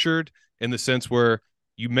structured in the sense where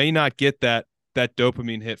you may not get that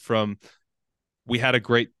dopamine hit from, we had a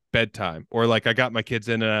great bedtime, or like, I got my kids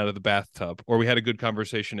in and out of the bathtub, or we had a good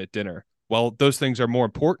conversation at dinner. Well, those things are more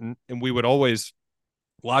important. And we would always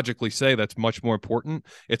logically say that's much more important.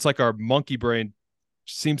 It's like our monkey brain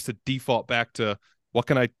seems to default back to, what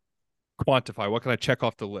can I quantify? What can I check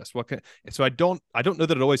off the list? So I don't know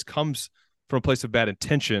that it always comes from a place of bad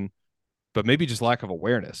intention, but maybe just lack of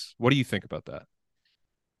awareness. What do you think about that?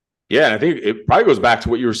 Yeah, I think it probably goes back to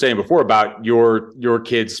what you were saying before about your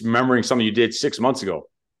kids remembering something you did 6 months ago.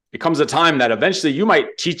 It comes a time that eventually you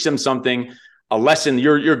might teach them something, a lesson.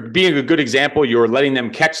 You're being a good example. You're letting them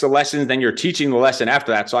catch the lessons, then you're teaching the lesson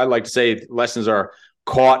after that. So I like to say lessons are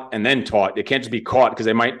caught and then taught. It can't just be caught because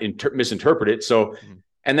they might misinterpret it. So,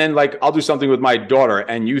 and then, like, I'll do something with my daughter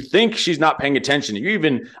and you think she's not paying attention.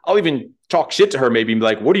 I'll even talk shit to her, maybe, and be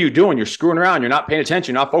like, what are you doing? You're screwing around. You're not paying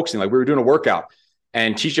attention. You're not focusing. Like, we were doing a workout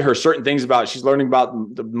and teaching her certain things about, she's learning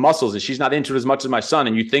about the muscles and she's not into it as much as my son.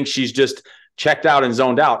 And you think she's just checked out and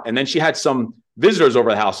zoned out. And then she had some visitors over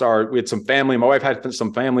the house. We had some family. My wife had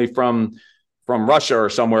some family from Russia or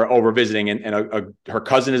somewhere over visiting, and her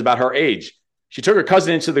cousin is about her age. She took her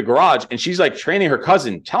cousin into the garage and she's like training her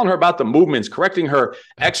cousin, telling her about the movements, correcting her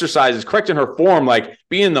exercises, correcting her form, like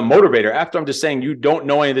being the motivator. After I'm just saying, you don't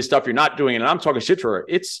know any of this stuff, you're not doing it. And I'm talking shit to her.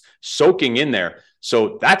 It's soaking in there.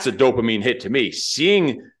 So that's a dopamine hit to me.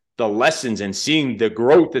 Seeing the lessons and seeing the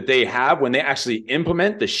growth that they have when they actually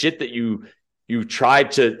implement the shit that you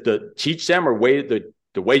tried to teach them, or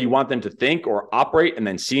the way you want them to think or operate, and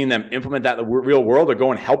then seeing them implement that in the real world, or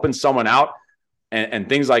going helping someone out and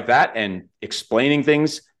things like that, and explaining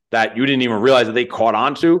things that you didn't even realize that they caught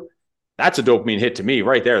on to. That's a dopamine hit to me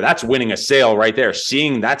right there. That's winning a sale right there.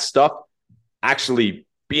 Seeing that stuff actually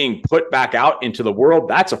being put back out into the world,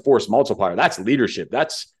 that's a force multiplier. That's leadership.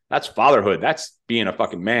 That's fatherhood. That's being a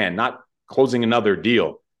fucking man, not closing another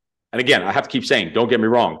deal. And again, I have to keep saying, don't get me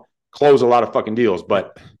wrong, close a lot of fucking deals,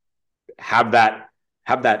 but have that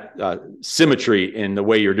symmetry in the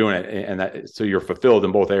way you're doing it, and that, so you're fulfilled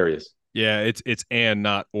in both areas. Yeah, it's and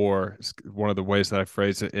not or. It's one of the ways that I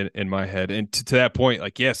phrase it in my head. And to that point,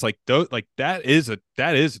 like, yes, like that is a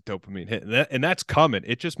dopamine hit, and that's coming.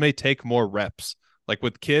 It just may take more reps. Like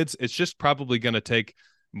with kids, it's just probably going to take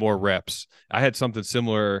more reps. I had something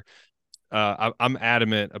similar. I'm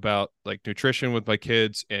adamant about like nutrition with my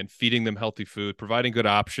kids and feeding them healthy food, providing good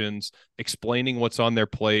options, explaining what's on their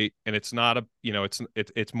plate. And it's not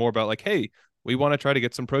it's more about like, hey, we want to try to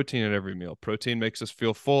get some protein at every meal. Protein makes us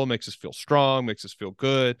feel full, makes us feel strong, makes us feel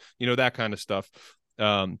good, that kind of stuff.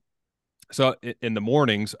 So in the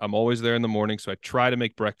mornings, I'm always there in the morning. So I try to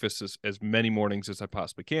make breakfast as many mornings as I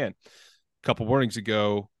possibly can. A couple mornings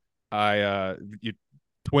ago,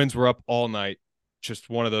 twins were up all night.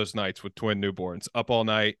 Just one of those nights with twin newborns, up all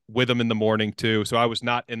night with them in the morning too. So I was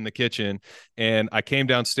not in the kitchen, and I came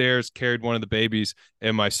downstairs, carried one of the babies,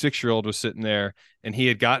 and my 6-year-old was sitting there, and he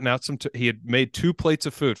had gotten out he had made 2 plates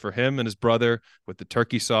of food for him and his brother with the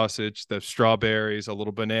turkey sausage, the strawberries, a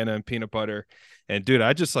little banana and peanut butter. And dude,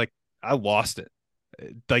 I lost it.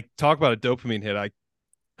 Like, talk about a dopamine hit. I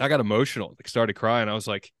got emotional, like started crying. I was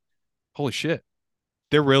like, holy shit,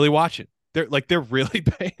 they're really watching. They're really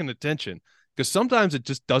paying attention. Because sometimes it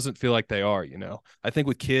just doesn't feel like they are, I think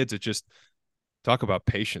with kids, it just, talk about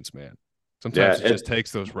patience, man. Sometimes it just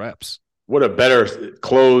takes those reps. What a better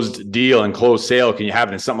closed deal and closed sale can you have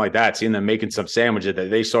than something like that? Seeing them making some sandwiches that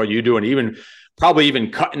they saw you doing, probably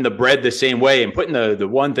even cutting the bread the same way and putting the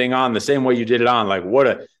one thing on the same way you did it on. Like,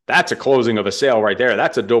 that's a closing of a sale right there.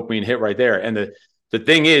 That's a dopamine hit right there. And the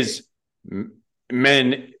thing is,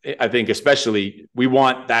 men, I think especially, we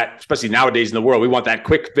want that, especially nowadays in the world, we want that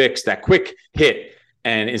quick fix, that quick hit.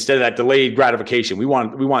 And instead of that delayed gratification, we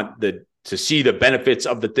want to see the benefits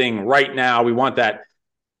of the thing right now. We want that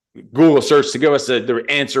Google search to give us the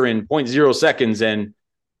answer in 0.0 seconds. And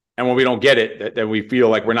when we don't get it, then we feel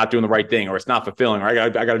like we're not doing the right thing, or it's not fulfilling, or I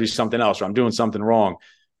got to do something else, or I'm doing something wrong,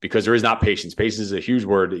 because there is not patience. Patience is a huge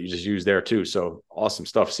word that you just use there too. So awesome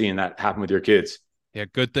stuff seeing that happen with your kids. Yeah,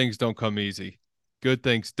 good things don't come easy. Good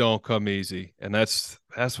things don't come easy. And that's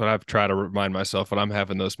what I've tried to remind myself when I'm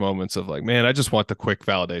having those moments of like, man, I just want the quick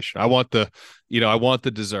validation. I want I want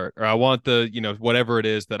the dessert, or I want the, whatever it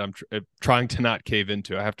is that I'm trying to not cave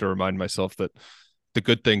into. I have to remind myself that the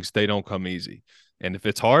good things, they don't come easy. And if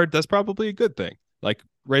it's hard, that's probably a good thing. Like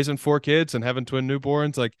raising 4 kids and having twin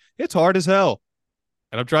newborns, like it's hard as hell.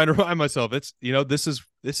 And I'm trying to remind myself this is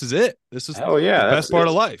it. This is Hell yeah, the best part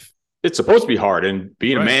of life. It's supposed to be hard, and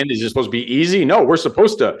being Right. a man is just supposed to be easy. No, we're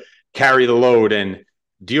supposed to carry the load and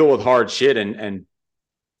deal with hard shit. And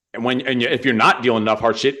if you're not dealing enough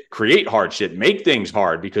hard shit, create hard shit, make things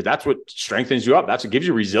hard, because that's what strengthens you up. That's what gives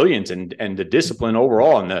you resilience and the discipline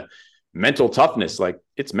overall, and the mental toughness. Like,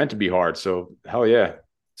 it's meant to be hard. So hell yeah.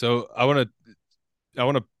 So I want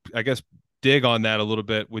to, I guess, dig on that a little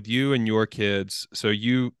bit with you and your kids. So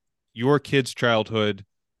your kids' childhood,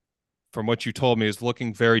 from what you told me, is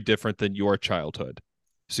looking very different than your childhood.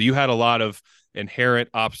 So you had a lot of inherent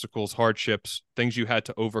obstacles, hardships, things you had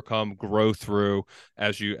to overcome, grow through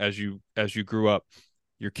as you grew up.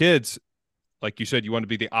 Your kids, like you said, you want to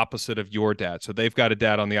be the opposite of your dad. So they've got a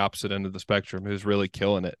dad on the opposite end of the spectrum who's really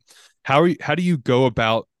killing it. How do you go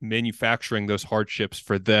about manufacturing those hardships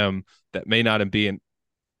for them that may not be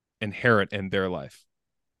inherent in their life?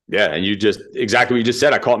 Yeah. And exactly what you just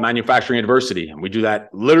said. I call it manufacturing adversity. And we do that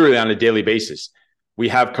literally on a daily basis. We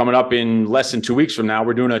have coming up in less than 2 weeks from now,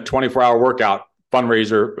 we're doing a 24-hour workout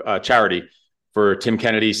fundraiser charity for Tim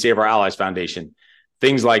Kennedy's Save Our Allies Foundation.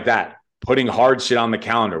 Things like that. Putting hard shit on the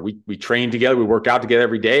calendar. We train together. We work out together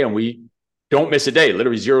every day, and we don't miss a day.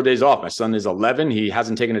 Literally 0 days off. My son is 11. He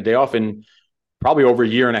hasn't taken a day off in probably over a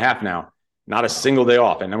year and a half now. Not a single day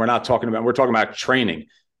off. And then we're talking about training.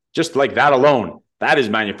 Just like that alone, that is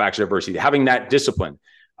manufactured adversity. Having that discipline,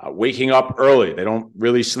 waking up early. They don't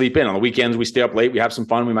really sleep in. On the weekends, we stay up late. We have some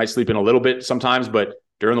fun. We might sleep in a little bit sometimes, but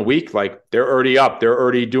during the week, like, they're already up. They're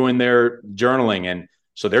already doing their journaling. And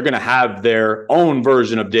so they're going to have their own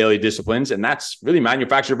version of daily disciplines. And that's really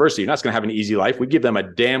manufactured adversity. You're not going to have an easy life. We give them a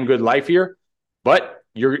damn good life here, but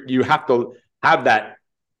you have to have that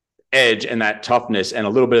edge and that toughness and a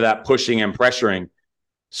little bit of that pushing and pressuring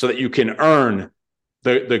so that you can earn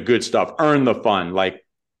the good stuff, earn the fun, like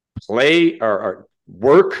play or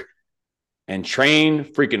work and train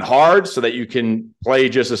freaking hard so that you can play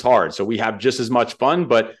just as hard. So we have just as much fun,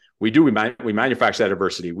 but we manufacture that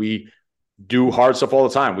adversity. We do hard stuff all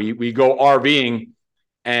the time. We go RVing,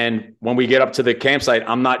 and when we get up to the campsite,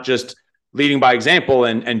 I'm not just leading by example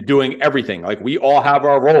and doing everything. Like, we all have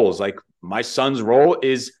our roles. Like, my son's role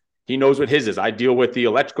is, he knows what his is. I deal with the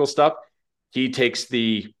electrical stuff. He takes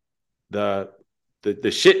the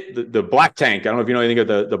shit, the black tank. I don't know if you know anything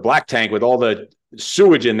of the black tank with all the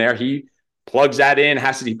sewage in there. He plugs that in,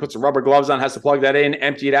 he puts the rubber gloves on, has to plug that in,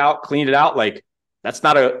 empty it out, clean it out. Like, that's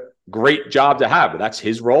not a great job to have, but that's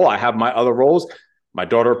his role. I have my other roles. My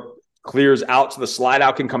daughter clears out so the slide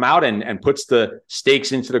out can come out and puts the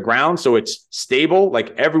stakes into the ground so it's stable.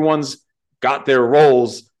 Like, everyone's got their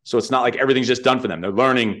roles. So it's not like everything's just done for them. They're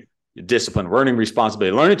learning discipline, learning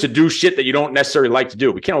responsibility, learning to do shit that you don't necessarily like to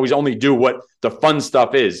do. We can't always only do what the fun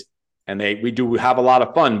stuff is. And we do have a lot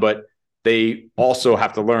of fun, but they also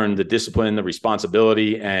have to learn the discipline, the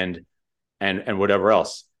responsibility, and whatever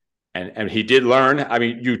else. And he did learn. I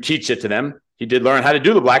mean, you teach it to them. He did learn how to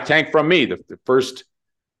do the black tank from me. The first,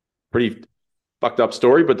 pretty fucked up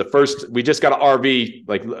story, but we just got an RV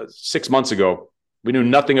like 6 months ago. We knew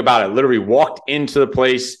nothing about it. Literally walked into the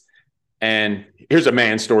place. And here's a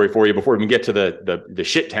man story for you before we even get to the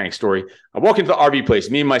shit tank story. I walk into the RV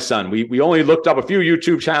place, me and my son. We only looked up a few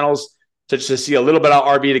YouTube channels to see a little bit of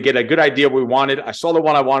RV to get a good idea of what we wanted. I saw the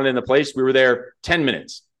one I wanted in the place. We were there 10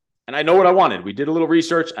 minutes. And I know what I wanted. We did a little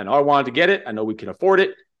research. I know I wanted to get it. I know we can afford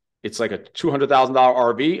it. It's like a $200,000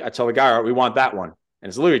 RV. I tell the guy, all right, we want that one. And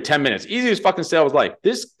it's literally 10 minutes. Easiest fucking sale was like,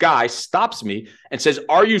 this guy stops me and says,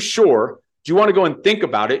 are you sure? Do you want to go and think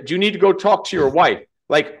about it? Do you need to go talk to your wife?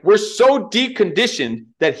 Like, we're so deconditioned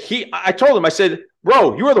that I told him, I said,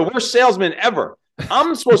 bro, you are the worst salesman ever.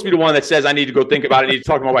 I'm supposed to be the one that says I need to go think about it. I need to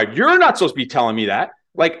talk to my wife. You're not supposed to be telling me that.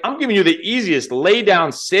 Like, I'm giving you the easiest lay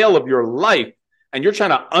down sale of your life, and you're trying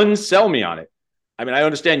to unsell me on it. I mean, I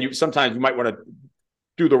understand sometimes you might want to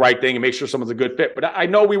do the right thing and make sure someone's a good fit, but I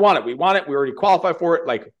know we want it. We want it. We already qualify for it.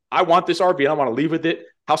 Like, I want this RV. I want to leave with it.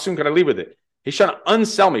 How soon can I leave with it? He's trying to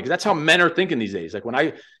unsell me, because that's how men are thinking these days. Like, when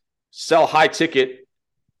I sell high ticket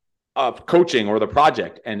coaching or the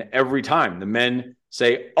project. And every time the men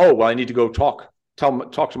say, oh, well, I need to go talk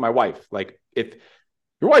to my wife. Like, if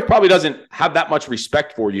your wife probably doesn't have that much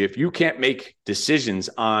respect for you, if you can't make decisions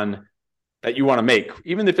on that you want to make,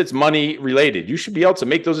 even if it's money related, you should be able to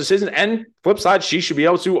make those decisions. And flip side, she should be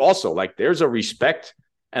able to also. Like, there's a respect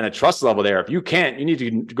and a trust level there. If you can't, you need to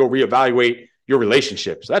go reevaluate your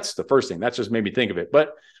relationships. That's the first thing. That's just made me think of it.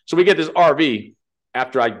 But so we get this RV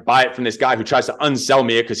after I buy it from this guy who tries to unsell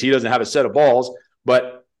me it because he doesn't have a set of balls.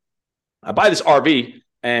 But I buy this RV,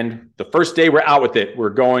 and the first day we're out with it, we're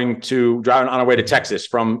driving on our way to Texas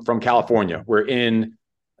from California. We're in,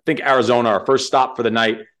 I think, Arizona, our first stop for the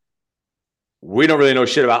night. We don't really know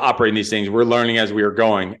shit about operating these things. We're learning as we are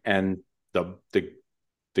going. And the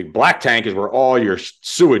black tank is where all your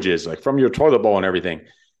sewage is, like from your toilet bowl and everything.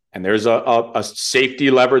 And there's a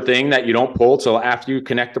safety lever thing that you don't pull till after you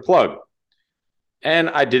connect the plug.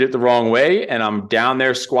 And I did it the wrong way. And I'm down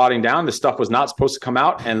there squatting down. The stuff was not supposed to come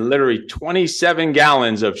out. And literally 27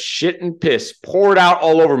 gallons of shit and piss poured out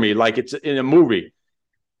all over me like it's in a movie.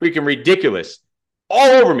 Freaking ridiculous.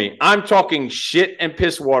 All over me. I'm talking shit and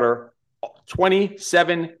piss water.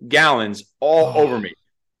 27 gallons all over me.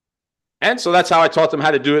 And so that's how I taught them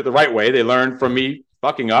how to do it the right way. They learned from me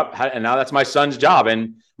fucking up. And now that's my son's job.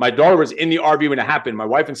 And my daughter was in the RV when it happened. My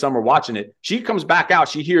wife and son were watching it. She comes back out.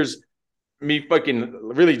 She hears me fucking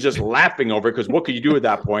really just laughing over it, because what could you do at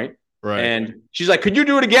that point? Right. And she's like, could you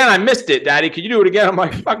do it again? I missed it, Daddy. Could you do it again? I'm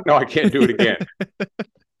like, fuck no, I can't do it again.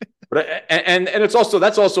 But and it's also,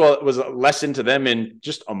 was a lesson to them in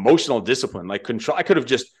just emotional discipline, like control. I could have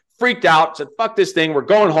just freaked out, said, fuck this thing. We're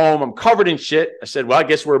going home. I'm covered in shit. I said, well, I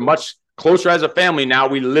guess we're much closer as a family now.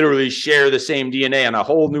 We literally share the same DNA on a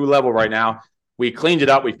whole new level right now. We cleaned it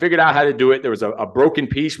up. We figured out how to do it. There was a broken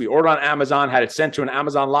piece. We ordered on Amazon, had it sent to an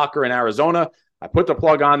Amazon locker in Arizona. I put the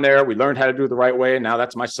plug on there. We learned how to do it the right way. And now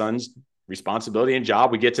that's my son's responsibility and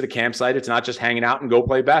job. We get to the campsite. It's not just hanging out and go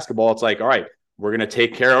play basketball. It's like, all right, we're going to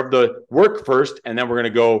take care of the work first, and then we're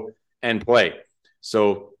going to go and play.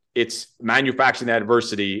 So it's manufacturing that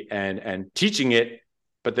adversity and teaching it,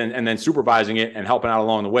 but then supervising it and helping out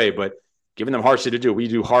along the way. But giving them hard shit to do. We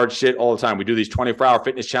do hard shit all the time. We do these 24-hour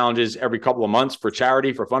fitness challenges every couple of months for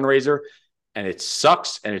charity, for fundraiser. And it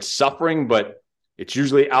sucks and it's suffering, but it's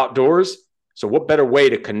usually outdoors. So what better way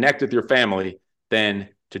to connect with your family than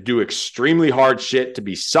to do extremely hard shit, to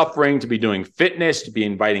be suffering, to be doing fitness, to be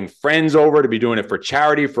inviting friends over, to be doing it for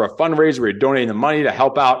charity, for a fundraiser where you're donating the money to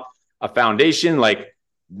help out a foundation. Like,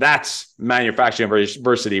 that's manufacturing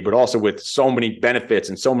adversity, but also with so many benefits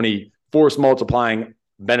and so many force multiplying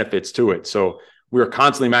benefits to it. So we're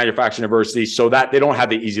constantly manufacturing adversity so that they don't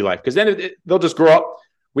have the easy life, because then they'll just grow up.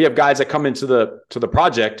 We have guys that come into the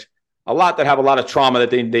project a lot that have a lot of trauma that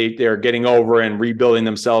they're getting over and rebuilding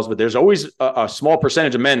themselves. But there's always a small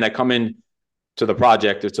percentage of men that come in to the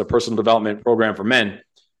project. It's a personal development program for men.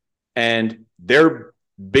 And their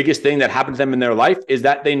biggest thing that happened to them in their life is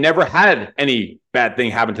that they never had any bad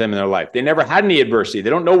thing happen to them in their life. They never had any adversity. They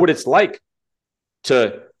don't know what it's like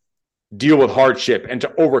to deal with hardship and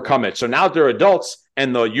to overcome it. So now they're adults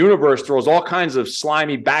and the universe throws all kinds of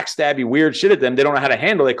slimy, backstabby, weird shit at them. They don't know how to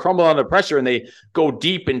handle. They crumble under pressure and they go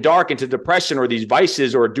deep and dark into depression or these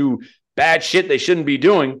vices or do bad shit they shouldn't be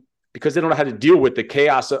doing because they don't know how to deal with the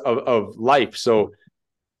chaos of life. So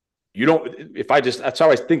that's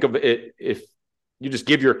how I think of it. If you just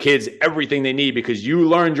give your kids everything they need because you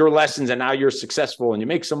learned your lessons and now you're successful and you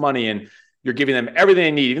make some money and you're giving them everything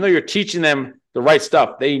they need, even though you're teaching them the right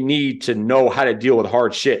stuff, they need to know how to deal with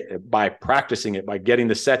hard shit by practicing it, by getting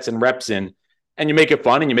the sets and reps in, and you make it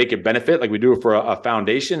fun and you make it benefit. Like we do it for a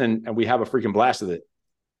foundation and we have a freaking blast with it.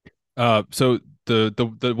 So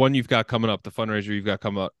the one you've got coming up, the fundraiser you've got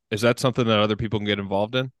coming up, is that something that other people can get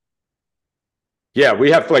involved in? Yeah,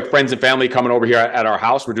 we have like friends and family coming over here at our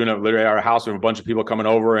house. We're doing it literally at our house. We have a bunch of people coming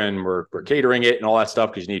over and we're catering it and all that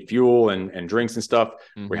stuff because you need fuel and drinks and stuff.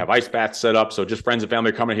 Mm-hmm. We have ice baths set up. So just friends and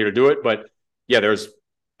family are coming here to do it. But yeah, there's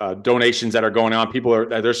donations that are going on.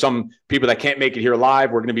 There's some people that can't make it here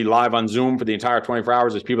live. We're going to be live on Zoom for the entire 24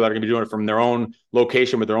 hours. There's people that are going to be doing it from their own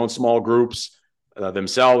location with their own small groups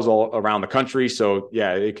themselves all around the country. So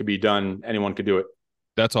yeah, it could be done. Anyone could do it.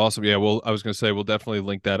 That's awesome. Yeah. Well, I was going to say, we'll definitely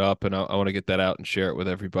link that up and I want to get that out and share it with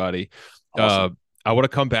everybody. Awesome. I want to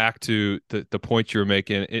come back to the point you were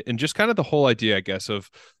making and just kind of the whole idea, I guess, of,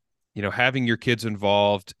 having your kids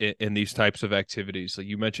involved in these types of activities. Like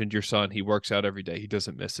you mentioned your son, he works out every day. He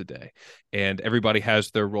doesn't miss a day, and everybody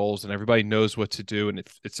has their roles and everybody knows what to do. And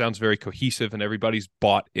it sounds very cohesive and everybody's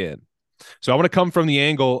bought in. So I want to come from the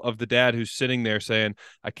angle of the dad who's sitting there saying,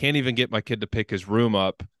 I can't even get my kid to pick his room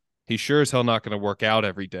up. He's sure as hell not going to work out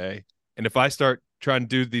every day. And if I start trying to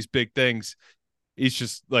do these big things. He's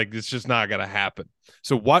just like, it's just not going to happen.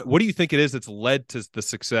 So what do you think it is that's led to the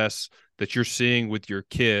success that you're seeing with your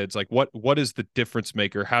kids? Like what is the difference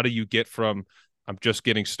maker? How do you get from I'm just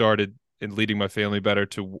getting started in leading my family better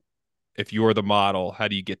to if you're the model, how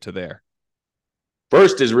do you get to there?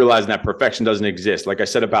 First is realizing that perfection doesn't exist. Like I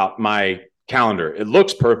said about my calendar, it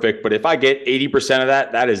looks perfect, but if I get 80% of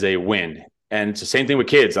that, that is a win. And it's the same thing with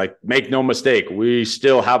kids. Like, make no mistake, we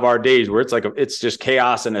still have our days where it's like it's just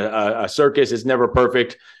chaos and a circus. It's never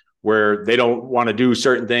perfect, where they don't want to do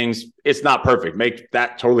certain things. It's not perfect. Make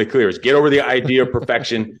that totally clear. Is get over the idea of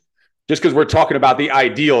perfection. Just because we're talking about the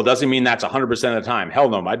ideal doesn't mean that's 100% of the time. Hell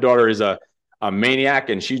no. My daughter is a maniac,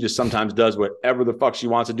 and she just sometimes does whatever the fuck she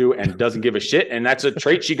wants to do and doesn't give a shit. And that's a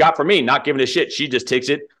trait she got from me, not giving a shit. She just takes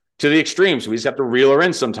it to the extreme. So we just have to reel her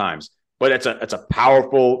in sometimes. But it's a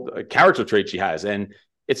powerful character trait she has, and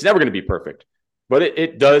it's never going to be perfect. But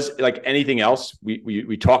it does, like anything else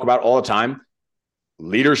we talk about all the time.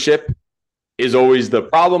 Leadership is always the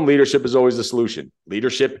problem. Leadership is always the solution.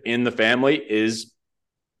 Leadership in the family is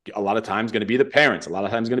a lot of times going to be the parents. A lot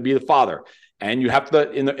of times going to be the father. And you have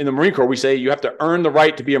to, in the Marine Corps, we say you have to earn the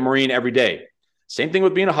right to be a Marine every day. Same thing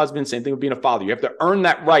with being a husband. Same thing with being a father. You have to earn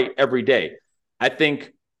that right every day. I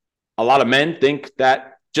think a lot of men think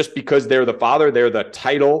that just because they're the father, they're the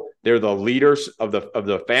title, they're the leaders of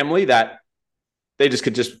the family, that they just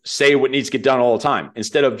could just say what needs to get done all the time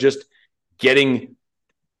instead of just doing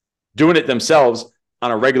it themselves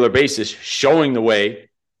on a regular basis, showing the way.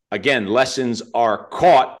 Again, lessons are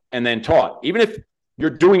caught and then taught. Even if you're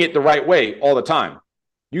doing it the right way all the time,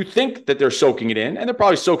 you think that they're soaking it in, and they're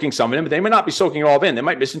probably soaking some of it in, but they may not be soaking it all in. They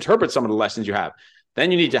might misinterpret some of the lessons you have.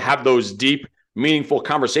 Then you need to have those deep, meaningful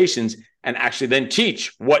conversations and actually then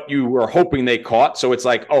teach what you were hoping they caught. So it's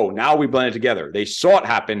like, oh, now we blend it together. They saw it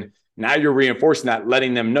happen. Now you're reinforcing that,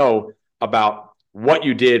 letting them know about what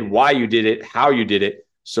you did, why you did it, how you did it.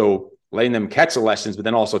 So letting them catch the lessons, but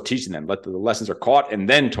then also teaching them. Let the lessons are caught and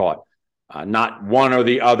then taught. Not one or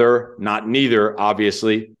the other, not neither,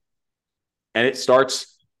 obviously. And it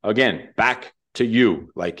starts, again, back to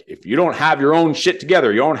you. Like, if you don't have your own shit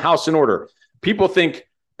together, your own house in order, people think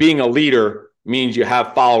being a leader means you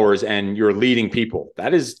have followers and you're leading people.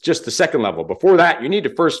 That is just the second level. Before that, you need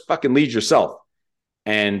to first fucking lead yourself.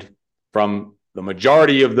 And from the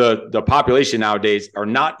majority of the population nowadays are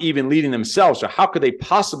not even leading themselves. So how could they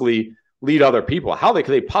possibly lead other people? How could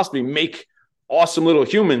they possibly make awesome little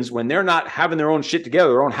humans when they're not having their own shit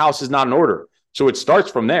together? Their own house is not in order. So it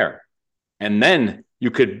starts from there. And then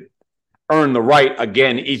you could earn the right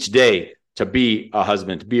again each day to be a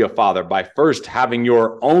husband, to be a father, by first having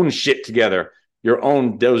your own shit together, your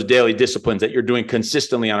own, those daily disciplines that you're doing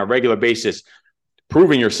consistently on a regular basis,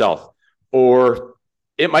 proving yourself. Or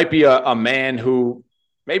it might be a man who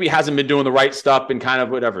maybe hasn't been doing the right stuff and kind of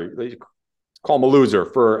whatever, call him a loser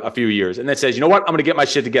for a few years. And then says, you know what? I'm going to get my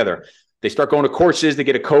shit together. They start going to courses, they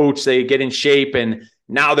get a coach, they get in shape, and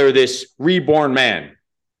now they're this reborn man.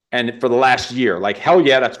 And for the last year, like, hell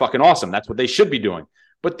yeah, that's fucking awesome. That's what they should be doing.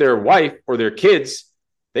 But their wife or their kids,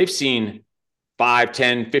 they've seen 5,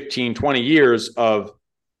 10, 15, 20 years of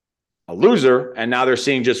a loser. And now they're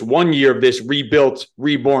seeing just 1 year of this rebuilt,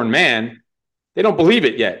 reborn man. They don't believe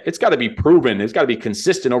it yet. It's got to be proven. It's got to be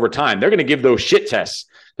consistent over time. They're going to give those shit tests.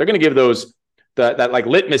 They're going to give those, that like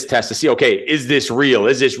litmus test to see, okay, is this real?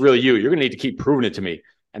 Is this really you? You're going to need to keep proving it to me.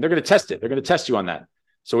 And they're going to test it. They're going to test you on that.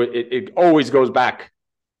 So it always goes back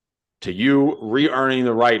to you re-earning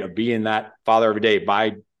the right of being that father every day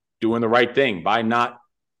by doing the right thing, by not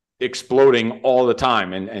exploding all the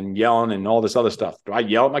time and yelling and all this other stuff. Do I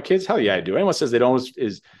yell at my kids? Hell yeah, I do. Anyone says they don't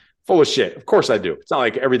is full of shit. Of course I do. It's not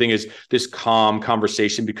like everything is this calm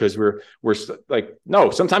conversation because we're like, no,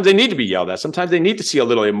 sometimes they need to be yelled at. Sometimes they need to see a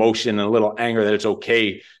little emotion and a little anger, that it's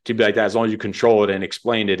okay to be like that as long as you control it and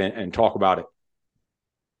explain it and talk about it.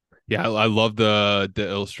 Yeah, I love the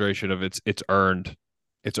illustration of it's earned.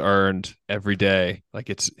 It's earned every day.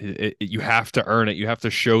 Like you have to earn it. You have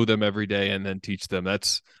to show them every day and then teach them.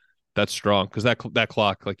 That's strong, because that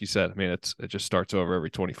clock, like you said, I mean, it just starts over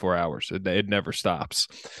every 24 hours. It never stops.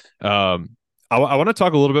 I want to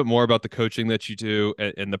talk a little bit more about the coaching that you do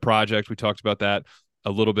and the project. We talked about that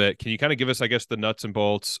a little bit. Can you kind of give us, I guess, the nuts and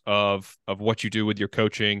bolts of what you do with your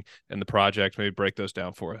coaching and the project? Maybe break those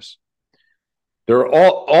down for us. They're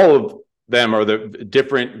all of them are the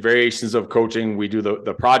different variations of coaching. We do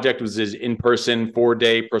the project, which is in-person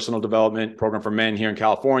 4-day personal development program for men here in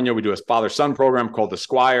California. We do a father-son program called the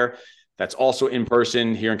Squire. That's also in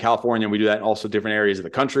person here in California. We do that in also different areas of the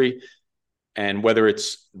country. And whether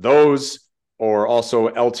it's those or also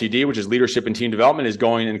LTD, which is leadership and team development, is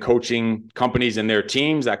going and coaching companies and their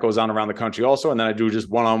teams. That goes on around the country also. And then I do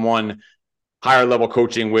just one-on-one higher level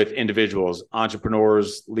coaching with individuals,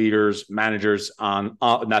 entrepreneurs, leaders, managers and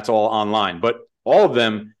that's all online. But all of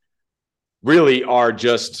them really are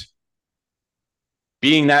just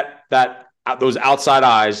being those outside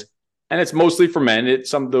eyes. And it's mostly for men.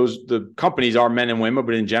 The companies are men and women,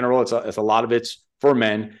 but in general, it's a lot of it's for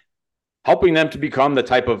men, helping them to become the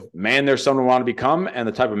type of man their son will want to become, and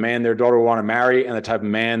the type of man their daughter will want to marry, and the type of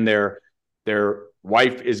man their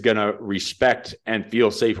wife is going to respect and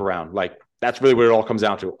feel safe around. Like, that's really what it all comes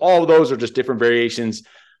down to. All of those are just different variations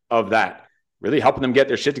of that, really helping them get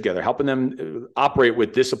their shit together, helping them operate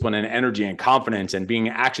with discipline and energy and confidence and being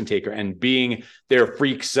an action taker and being their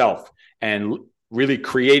freak self and really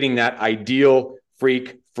creating that ideal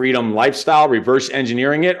freak freedom lifestyle, reverse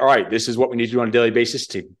engineering it. All right, this is what we need to do on a daily basis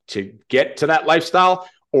to get to that lifestyle,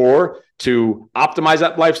 or to optimize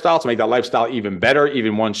that lifestyle, to make that lifestyle even better,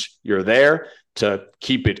 even once you're there, to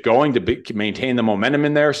keep it going, to maintain the momentum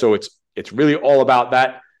in there. So it's really all about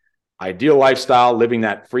that ideal lifestyle, living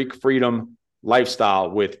that freak freedom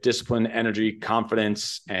lifestyle with discipline, energy,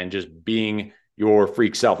 confidence, and just being your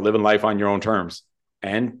freak self, living life on your own terms.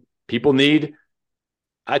 And people need,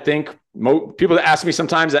 I think, people that ask me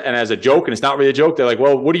sometimes, and as a joke, and it's not really a joke, they're like,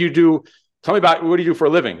 well, what do you do? Tell me about, what do you do for a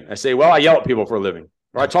living? I say, well, I yell at people for a living,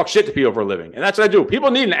 or I talk shit to people for a living. And that's what I do.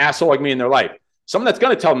 People need an asshole like me in their life. Someone that's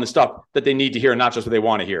going to tell them the stuff that they need to hear, not just what they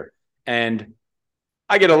want to hear. And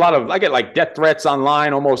I get like death threats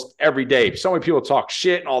online almost every day. So many people talk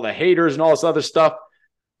shit and all the haters and all this other stuff.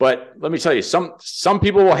 But let me tell you, some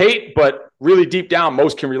people will hate, but really deep down,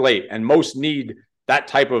 most can relate, and most need that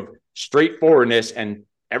type of straightforwardness. And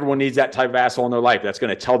everyone needs that type of asshole in their life that's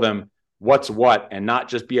going to tell them what's what, and not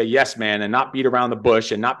just be a yes man and not beat around the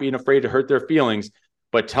bush and not being afraid to hurt their feelings,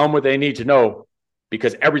 but tell them what they need to know,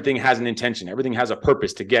 because everything has an intention. Everything has a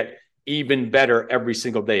purpose to get even better every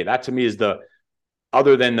single day. That to me is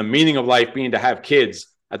other than the meaning of life being to have kids,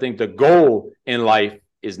 I think the goal in life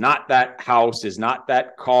is not that house, is not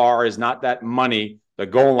that car, is not that money. The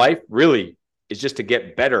goal in life really is just to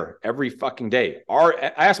get better every fucking day.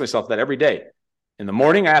 I ask myself that every day. In the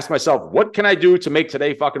morning, I ask myself, what can I do to make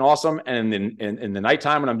today fucking awesome? And in the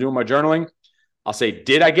nighttime when I'm doing my journaling, I'll say,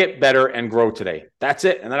 did I get better and grow today? That's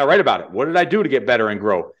it. And then I write about it. What did I do to get better and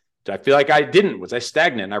grow? Did I feel like I didn't? Was I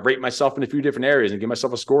stagnant? And I rate myself in a few different areas and give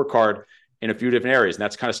myself a scorecard in a few different areas. And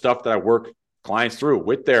that's kind of stuff that I work clients through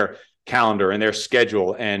with their calendar and their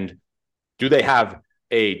schedule. And do they have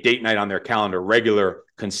a date night on their calendar, regular,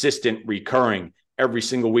 consistent, recurring, every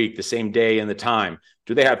single week, the same day and the time?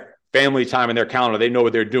 Do they have family time in their calendar? They know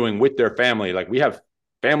what they're doing with their family. Like, we have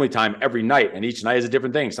family time every night, and each night is a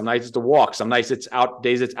different thing. Some nights it's a walk. Some nights it's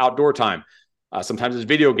days it's outdoor time. Sometimes it's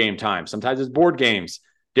video game time. Sometimes it's board games,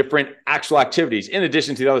 different actual activities, in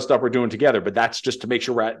addition to the other stuff we're doing together. But that's just to make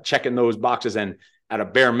sure we're checking those boxes. And at a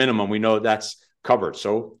bare minimum, we know that's covered.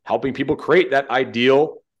 So helping people create that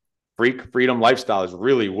ideal freak freedom lifestyle is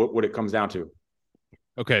really what it comes down to.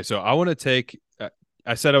 Okay. So I want to take,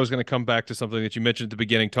 I said I was going to come back to something that you mentioned at the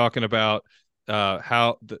beginning, talking about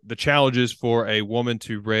how the challenges for a woman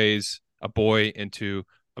to raise a boy into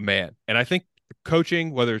a man. And I think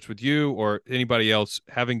coaching, whether it's with you or anybody else,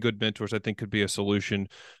 having good mentors, I think could be a solution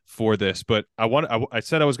for this. But I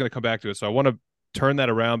said I was going to come back to it. So I want to turn that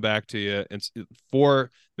around back to you. And for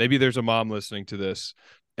maybe there's a mom listening to this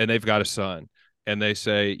and they've got a son and they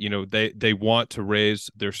say, they want to raise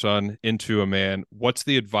their son into a man. What's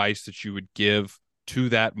the advice that you would give to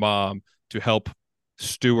that mom to help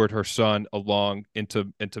steward her son along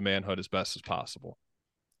into manhood as best as possible?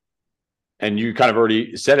 And you kind of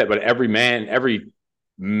already said it, but every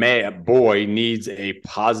boy needs a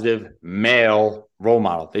positive male role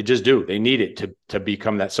model. They just do. They need it to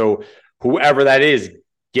become that. So whoever that is,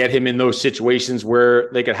 get him in those situations where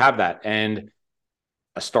they could have that. And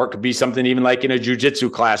a start could be something even like in a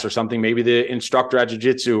jujitsu class or something, maybe the instructor at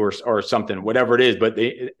jujitsu or something, whatever it is. But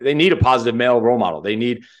they need a positive male role model.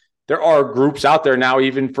 There are groups out there now,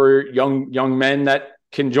 even for young men, that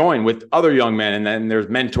can join with other young men. And then there's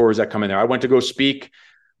mentors that come in there. I went to go speak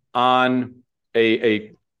on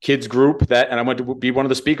a kids group and I went to be one of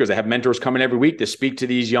the speakers. I have mentors coming every week to speak to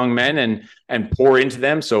these young men and pour into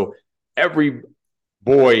them. So every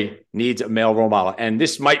boy needs a male role model. And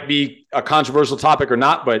this might be a controversial topic or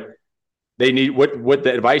not, but they need what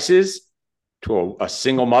the advice is to a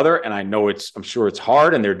single mother. And I'm sure it's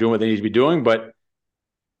hard and they're doing what they need to be doing, but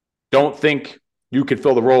don't think you can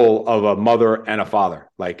fill the role of a mother and a father.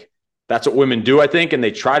 Like, that's what women do, I think, and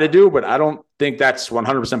they try to do, but I don't think that's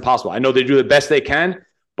 100% possible. I know they do the best they can,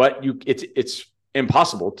 but it's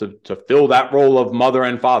impossible to fill that role of mother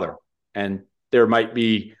and father. And there might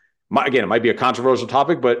be, again, it might be a controversial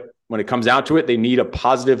topic, but when it comes down to it, they need a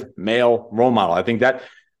positive male role model. I think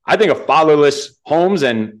a fatherless homes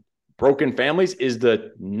and broken families is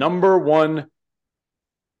the number one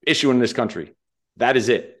issue in this country. That is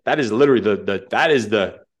it. That is literally that is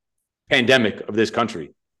the pandemic of this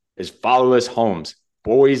country, is fatherless homes,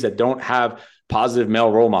 boys that don't have positive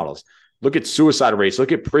male role models. Look at suicide rates.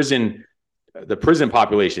 Look at the prison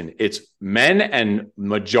population. It's men, and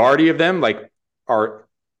majority of them are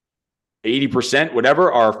 80%,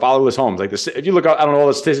 whatever, are fatherless homes. Like this, if you look up, I don't know all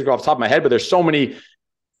the statistics off the top of my head, but there's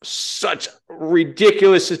such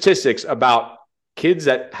ridiculous statistics about kids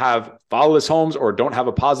that have fatherless homes or don't have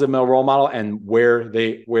a positive male role model, and where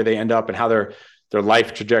they end up and how their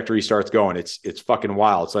life trajectory starts going. It's fucking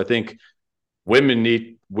wild. So I think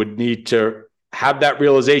women would need to have that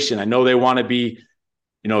realization. I know they want to be,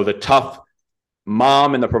 the tough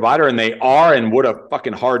mom and the provider, and they are, and what a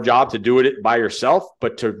fucking hard job to do it by yourself,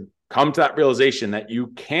 but to come to that realization that you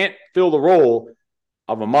can't fill the role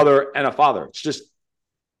of a mother and a father. It's just,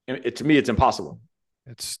 to me, it's impossible.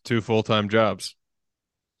 It's 2 full-time jobs.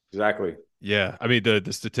 Exactly. Yeah. I mean, the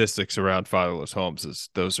statistics around fatherless homes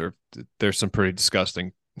there's some pretty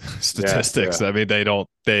disgusting statistics. Yeah. I mean, they don't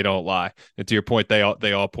lie. And to your point, they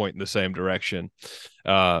all point in the same direction.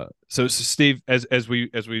 So Steve, as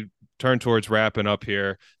we turn towards wrapping up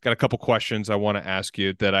here, got a couple questions I want to ask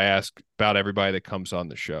you that I ask about everybody that comes on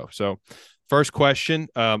the show. So first question,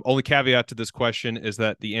 only caveat to this question is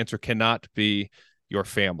that the answer cannot be your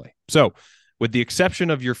family. So with the exception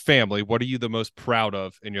of your family, what are you the most proud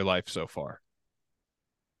of in your life so far?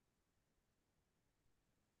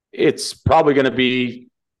 It's probably going to be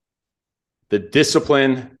the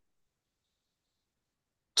discipline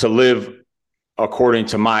to live according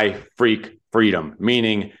to my freedom,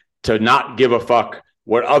 meaning to not give a fuck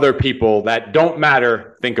what other people that don't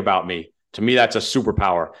matter think about me. To me, that's a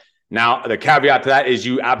superpower. Now, the caveat to that is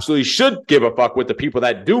you absolutely should give a fuck what the people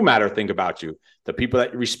that do matter think about you, the people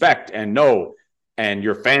that you respect and know, and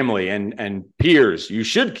your family and peers. You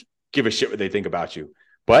should give a shit what they think about you.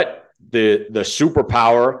 But the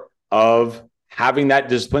superpower of having that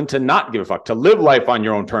discipline to not give a fuck, to live life on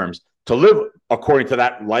your own terms, to live according to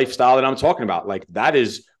that lifestyle that I'm talking about. Like, that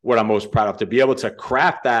is what I'm most proud of, to be able to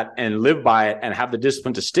craft that and live by it and have the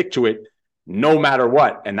discipline to stick to it no matter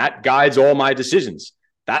what. And that guides all my decisions.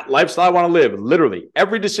 That lifestyle I want to live, literally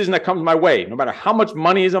every decision that comes my way, no matter how much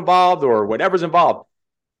money is involved or whatever's involved,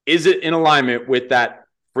 is it in alignment with that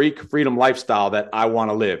freedom lifestyle that I want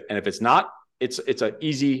to live? And if it's not, it's an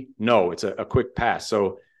easy no. It's a quick pass.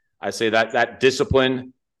 So I say that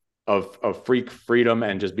discipline of freedom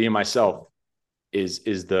and just being myself is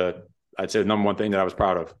I'd say the number one thing that I was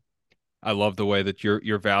proud of. I love the way that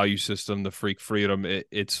your value system, the freedom,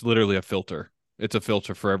 it's literally a filter. It's a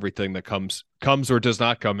filter for everything that comes or does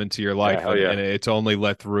not come into your life. Yeah, and it's only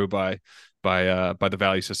let through by the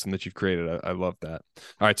value system that you've created. I love that.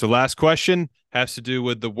 All right. So last question has to do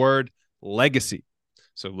with the word legacy.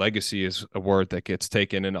 So legacy is a word that gets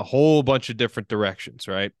taken in a whole bunch of different directions,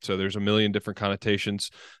 right? So there's a million different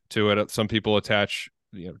connotations to it. Some people attach,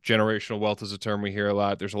 generational wealth is a term we hear a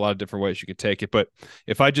lot. There's a lot of different ways you could take it. But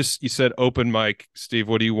if you said open mic, Steve,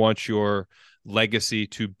 what do you want your legacy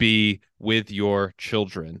to be with your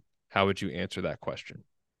children? How would you answer that question?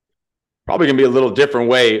 Probably going to be a little different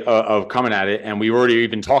way of coming at it. And we already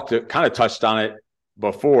even kind of touched on it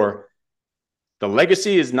before. The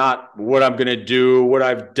legacy is not what I'm going to do, what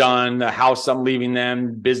I've done, the house I'm leaving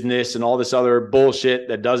them, business, and all this other bullshit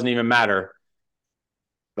that doesn't even matter.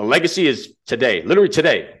 The legacy is today, literally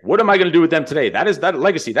today. What am I going to do with them today? That is that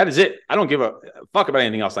legacy. That is it. I don't give a fuck about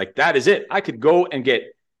anything else. Like, that is it. I could go and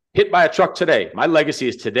get hit by a truck today. My legacy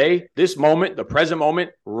is today, this moment, the present moment,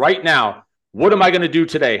 right now. What am I going to do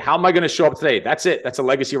today? How am I going to show up today? That's it. That's a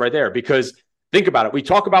legacy right there. Because think about it. We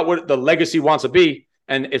talk about what the legacy wants to be,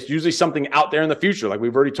 and it's usually something out there in the future. Like,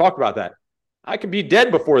 we've already talked about that. I could be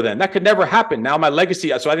dead before then. That could never happen. Now my legacy,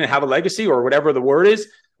 so I didn't have a legacy or whatever the word is.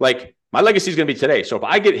 Like, my legacy is going to be today. So if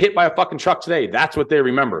I get hit by a fucking truck today, that's what they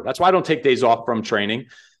remember. That's why I don't take days off from training.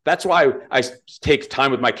 That's why I take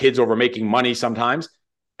time with my kids over making money sometimes.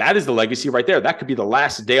 That is the legacy right there. That could be the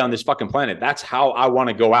last day on this fucking planet. That's how I want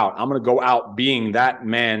to go out. I'm going to go out being that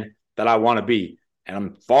man that I want to be. And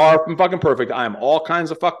I'm far from fucking perfect. I am all kinds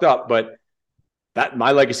of fucked up, but that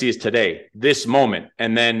my legacy is today, this moment.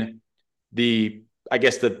 And then I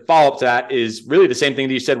guess the follow-up to that is really the same thing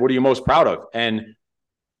that you said. What are you most proud of? And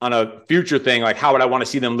on a future thing, like, how would I want to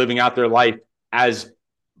see them living out their life as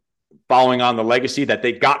following on the legacy that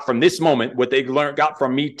they got from this moment, what they got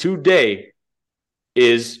from me today?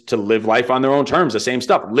 is to live life on their own terms, the same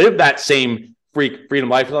stuff, live that same freedom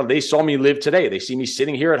life. They saw me live today. They see me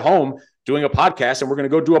sitting here at home doing a podcast, and we're going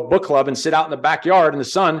to go do a book club and sit out in the backyard in the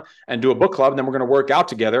sun and do a book club. And then we're going to work out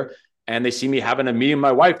together. And they see me having a meeting with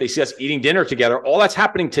my wife. They see us eating dinner together. All that's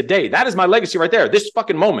happening today. That is my legacy right there. This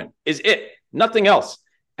fucking moment is it, nothing else.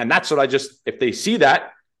 And that's what if they see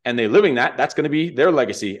that and they're living that, that's going to be their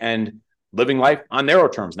legacy, and living life on their own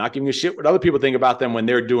terms, not giving a shit what other people think about them when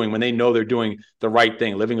they know they're doing the right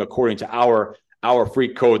thing, living according to our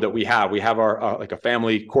freak code that we have. We have our like a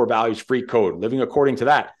family core values freak code, living according to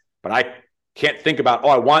that. But I can't think about,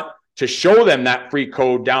 I want to show them that freak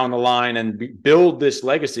code down the line and build this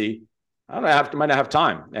legacy. I might not have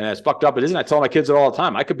time. And as fucked up it isn't, I tell my kids it all the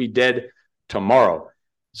time. I could be dead tomorrow.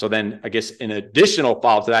 So then I guess an additional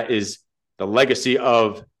follow-up to that is the legacy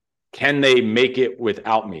of, can they make it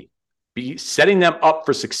without me? Be setting them up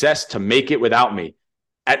for success to make it without me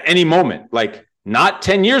at any moment. Like, not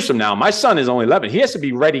 10 years from now. My son is only 11. He has to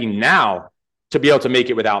be ready now to be able to make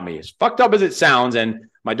it without me. As fucked up as it sounds. And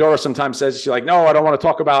my daughter sometimes says, she's like, no, I don't want to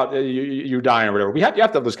talk about you dying or whatever. You have to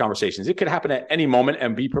have those conversations. It could happen at any moment,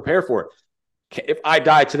 and be prepared for it. If I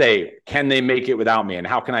die today, can they make it without me? And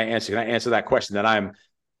how can I answer? Can I answer that question that I'm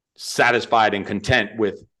satisfied and content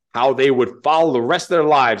with how they would follow the rest of their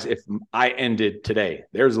lives if I ended today?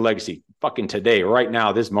 There's a legacy. Fucking today, right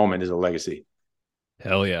now, this moment is a legacy.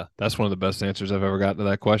 Hell yeah. That's one of the best answers I've ever gotten to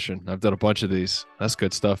that question. I've done a bunch of these. That's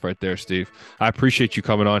good stuff right there, Steve. I appreciate you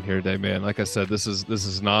coming on here today, man. Like I said, this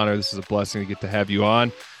is an honor. This is a blessing to get to have you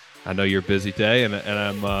on. I know you're a busy day, and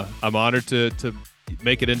I'm honored to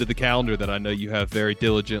make it into the calendar that I know you have very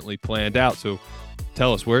diligently planned out. So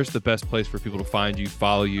tell us, where's the best place for people to find you,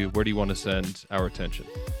 follow you? Where do you want to send our attention?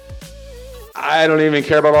 I don't even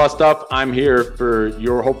care about all that stuff. I'm here for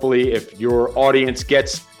hopefully, if your audience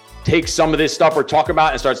takes some of this stuff we're talking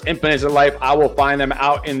about and starts implementing it in life, I will find them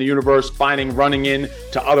out in the universe, running in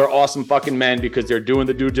to other awesome fucking men, because they're doing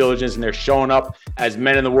the due diligence and they're showing up as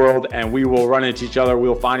men in the world, and we will run into each other.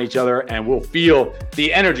 We'll find each other, and we'll feel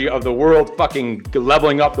the energy of the world fucking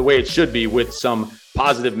leveling up the way it should be, with some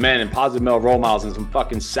positive men and positive male role models and some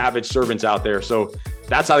fucking savage servants out there. So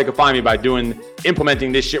that's how they can find me, by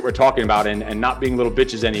implementing this shit we're talking about, and not being little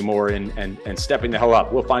bitches anymore, and stepping the hell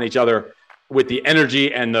up. We'll find each other with the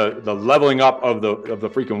energy and the leveling up of the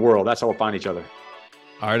freaking world. That's how we'll find each other.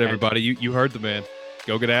 All right, everybody. You heard the man.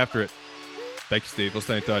 Go get after it. Thank you, Steve. We'll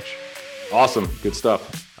stay in touch. Awesome. Good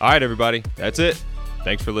stuff. All right, everybody. That's it.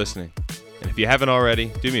 Thanks for listening. And if you haven't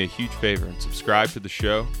already, do me a huge favor and subscribe to the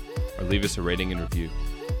show, or leave us a rating and review.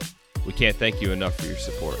 We can't thank you enough for your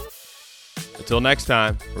support. Until next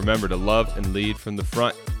time, remember to love and lead from the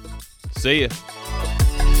front. See ya.